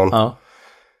datorn. Ja.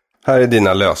 Här är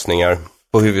dina lösningar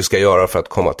på hur vi ska göra för att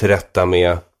komma till rätta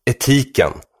med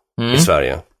etiken i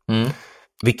Sverige.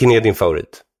 Vilken är din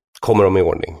favorit? Kommer de i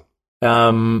ordning?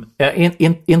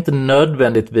 Inte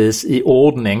nödvändigtvis i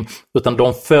ordning, utan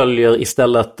de följer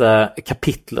istället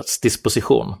kapitlets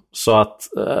disposition, så att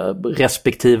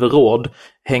respektive råd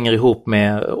hänger ihop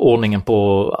med ordningen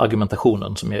på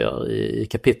argumentationen som jag gör i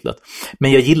kapitlet.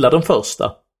 Men jag gillar den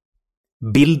första.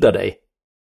 Bilda dig.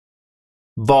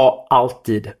 Var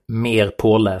alltid mer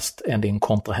påläst än din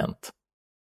kontrahent.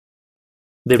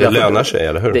 Det lönar sig,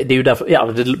 eller hur? Det är ju därför,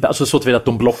 alltså så till att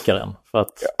de blockar en. För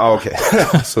att... Ja, okej.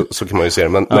 så kan man ju se det.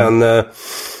 Men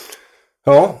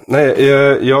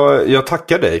jag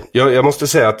tackar dig. Jag måste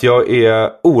säga att jag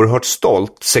är oerhört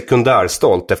stolt,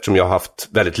 sekundärstolt, eftersom jag har haft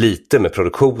väldigt lite med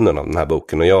produktionen av den här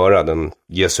boken att göra. Den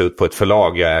ges ut på ett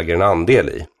förlag jag äger en andel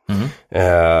i.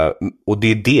 Och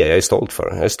det är det jag är stolt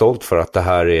för. Jag är stolt för att det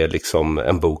här är liksom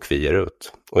en bok vi ger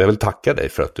ut. Och jag vill tacka dig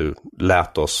för att du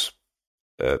lät oss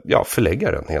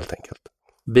förlägga den helt enkelt.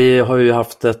 Vi har ju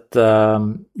haft ett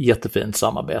jättefint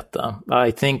samarbete.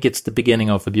 I think it's the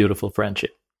beginning of a beautiful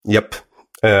friendship. Yep.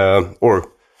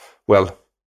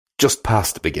 Just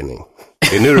past the beginning.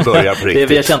 Det är nu det börjar på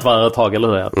riktigt. Vi har känt varandra ett tag, eller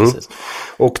hur? Ja, precis.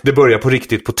 Och det börjar på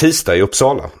riktigt på tisdag i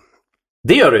Uppsala.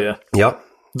 Det gör det ju. Ja.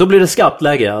 Då blir det skarpt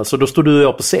läge, alltså då står du och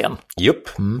jag på scen. Jupp,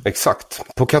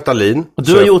 exakt. På Katalin. Och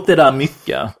du har gjort det där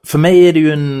mycket. För mig är det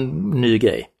ju en ny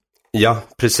grej. Ja,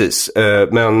 precis.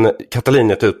 Men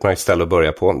Katalin är ett utmärkt ställe att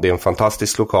börja på. Det är en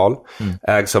fantastisk lokal.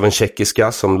 Ägs av en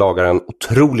tjeckiska som lagar en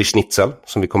otrolig schnitzel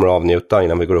som vi kommer att avnjuta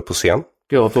innan vi går upp på scen.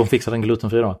 Ja, får hon fixa den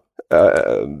glutenfri då?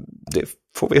 Det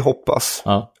får vi hoppas.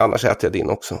 Ja. Annars äter jag din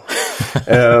också.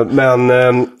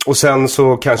 Och sen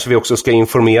så kanske vi också ska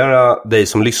informera dig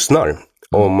som lyssnar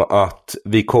om att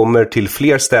vi kommer till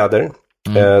fler städer.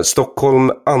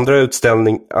 Stockholm, andra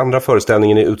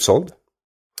föreställningen är utsåld.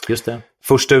 Just det.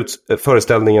 Första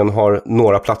föreställningen har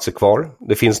några platser kvar.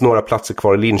 Det finns några platser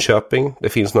kvar i Linköping. Det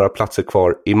finns några platser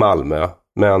kvar i Malmö.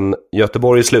 Men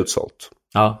Göteborg är slutsålt.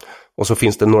 Ja. Och så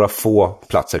finns det några få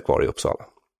platser kvar i Uppsala.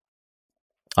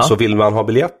 Ja. Så vill man ha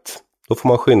biljett, då får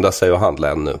man skynda sig och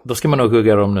handla ännu. Då ska man nog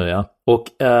hugga dem nu, ja. Och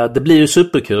det blir ju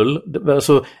superkul.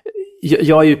 Alltså,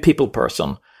 jag är ju people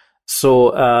person.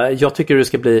 Så jag tycker det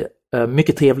ska bli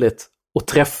mycket trevligt att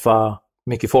träffa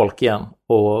mycket folk igen.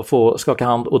 Och få skaka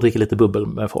hand och dricka lite bubbel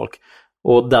med folk.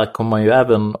 Och där kommer man ju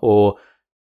även att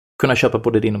kunna köpa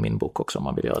både din och min bok också om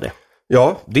man vill göra det.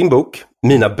 Ja, din bok,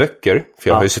 mina böcker, för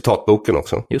jag har ju citatboken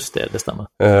också. Just det stämmer.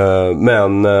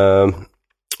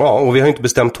 Och vi har inte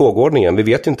bestämt tågordningen. Vi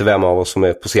vet ju inte vem av oss som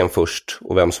är på scen först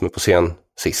och vem som är på scen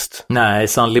sist. Nej,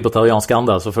 sann libertariansk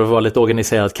anda, så för att vara lite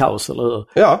organiserat kaos, eller hur?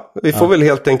 Ja, vi får väl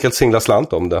helt enkelt singla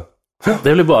slant om det.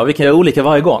 Det blir bra, vi kan göra olika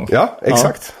varje gång. Ja,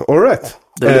 exakt. Ja. All right.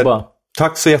 Det blir bra.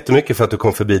 Tack så jättemycket för att du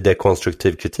kom förbi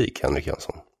dekonstruktiv kritik, Henrik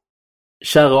Jönsson.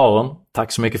 Kära Aron,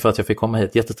 tack så mycket för att jag fick komma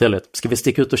hit. Jättetrevligt. Ska vi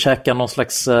sticka ut och käka någon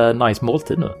slags nice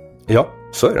måltid nu? Ja,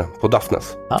 så är det. På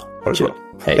Daphnes. Ja, ha det så bra.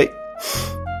 Hej.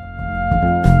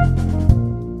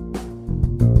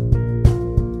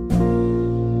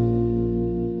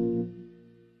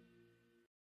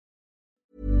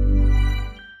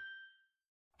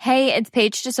 Hey, it's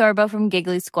Paige DeSorbo from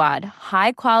Giggly Squad.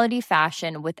 High quality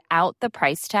fashion without the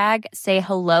price tag. Say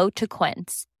hello to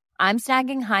Quince. I'm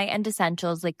snagging high-end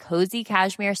essentials like cozy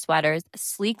cashmere sweaters,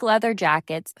 sleek leather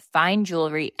jackets, fine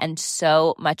jewelry, and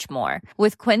so much more.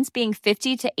 With Quince being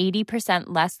 50 to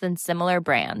 80% less than similar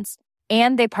brands.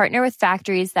 And they partner with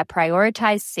factories that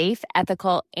prioritize safe,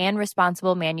 ethical, and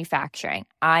responsible manufacturing.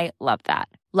 I love that.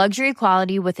 Luxury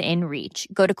quality within reach.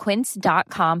 Go to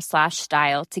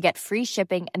quince.com/style to get free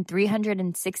shipping and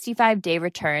 365-day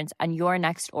returns on your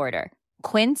next order.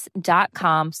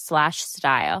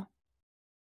 Quince.com/style.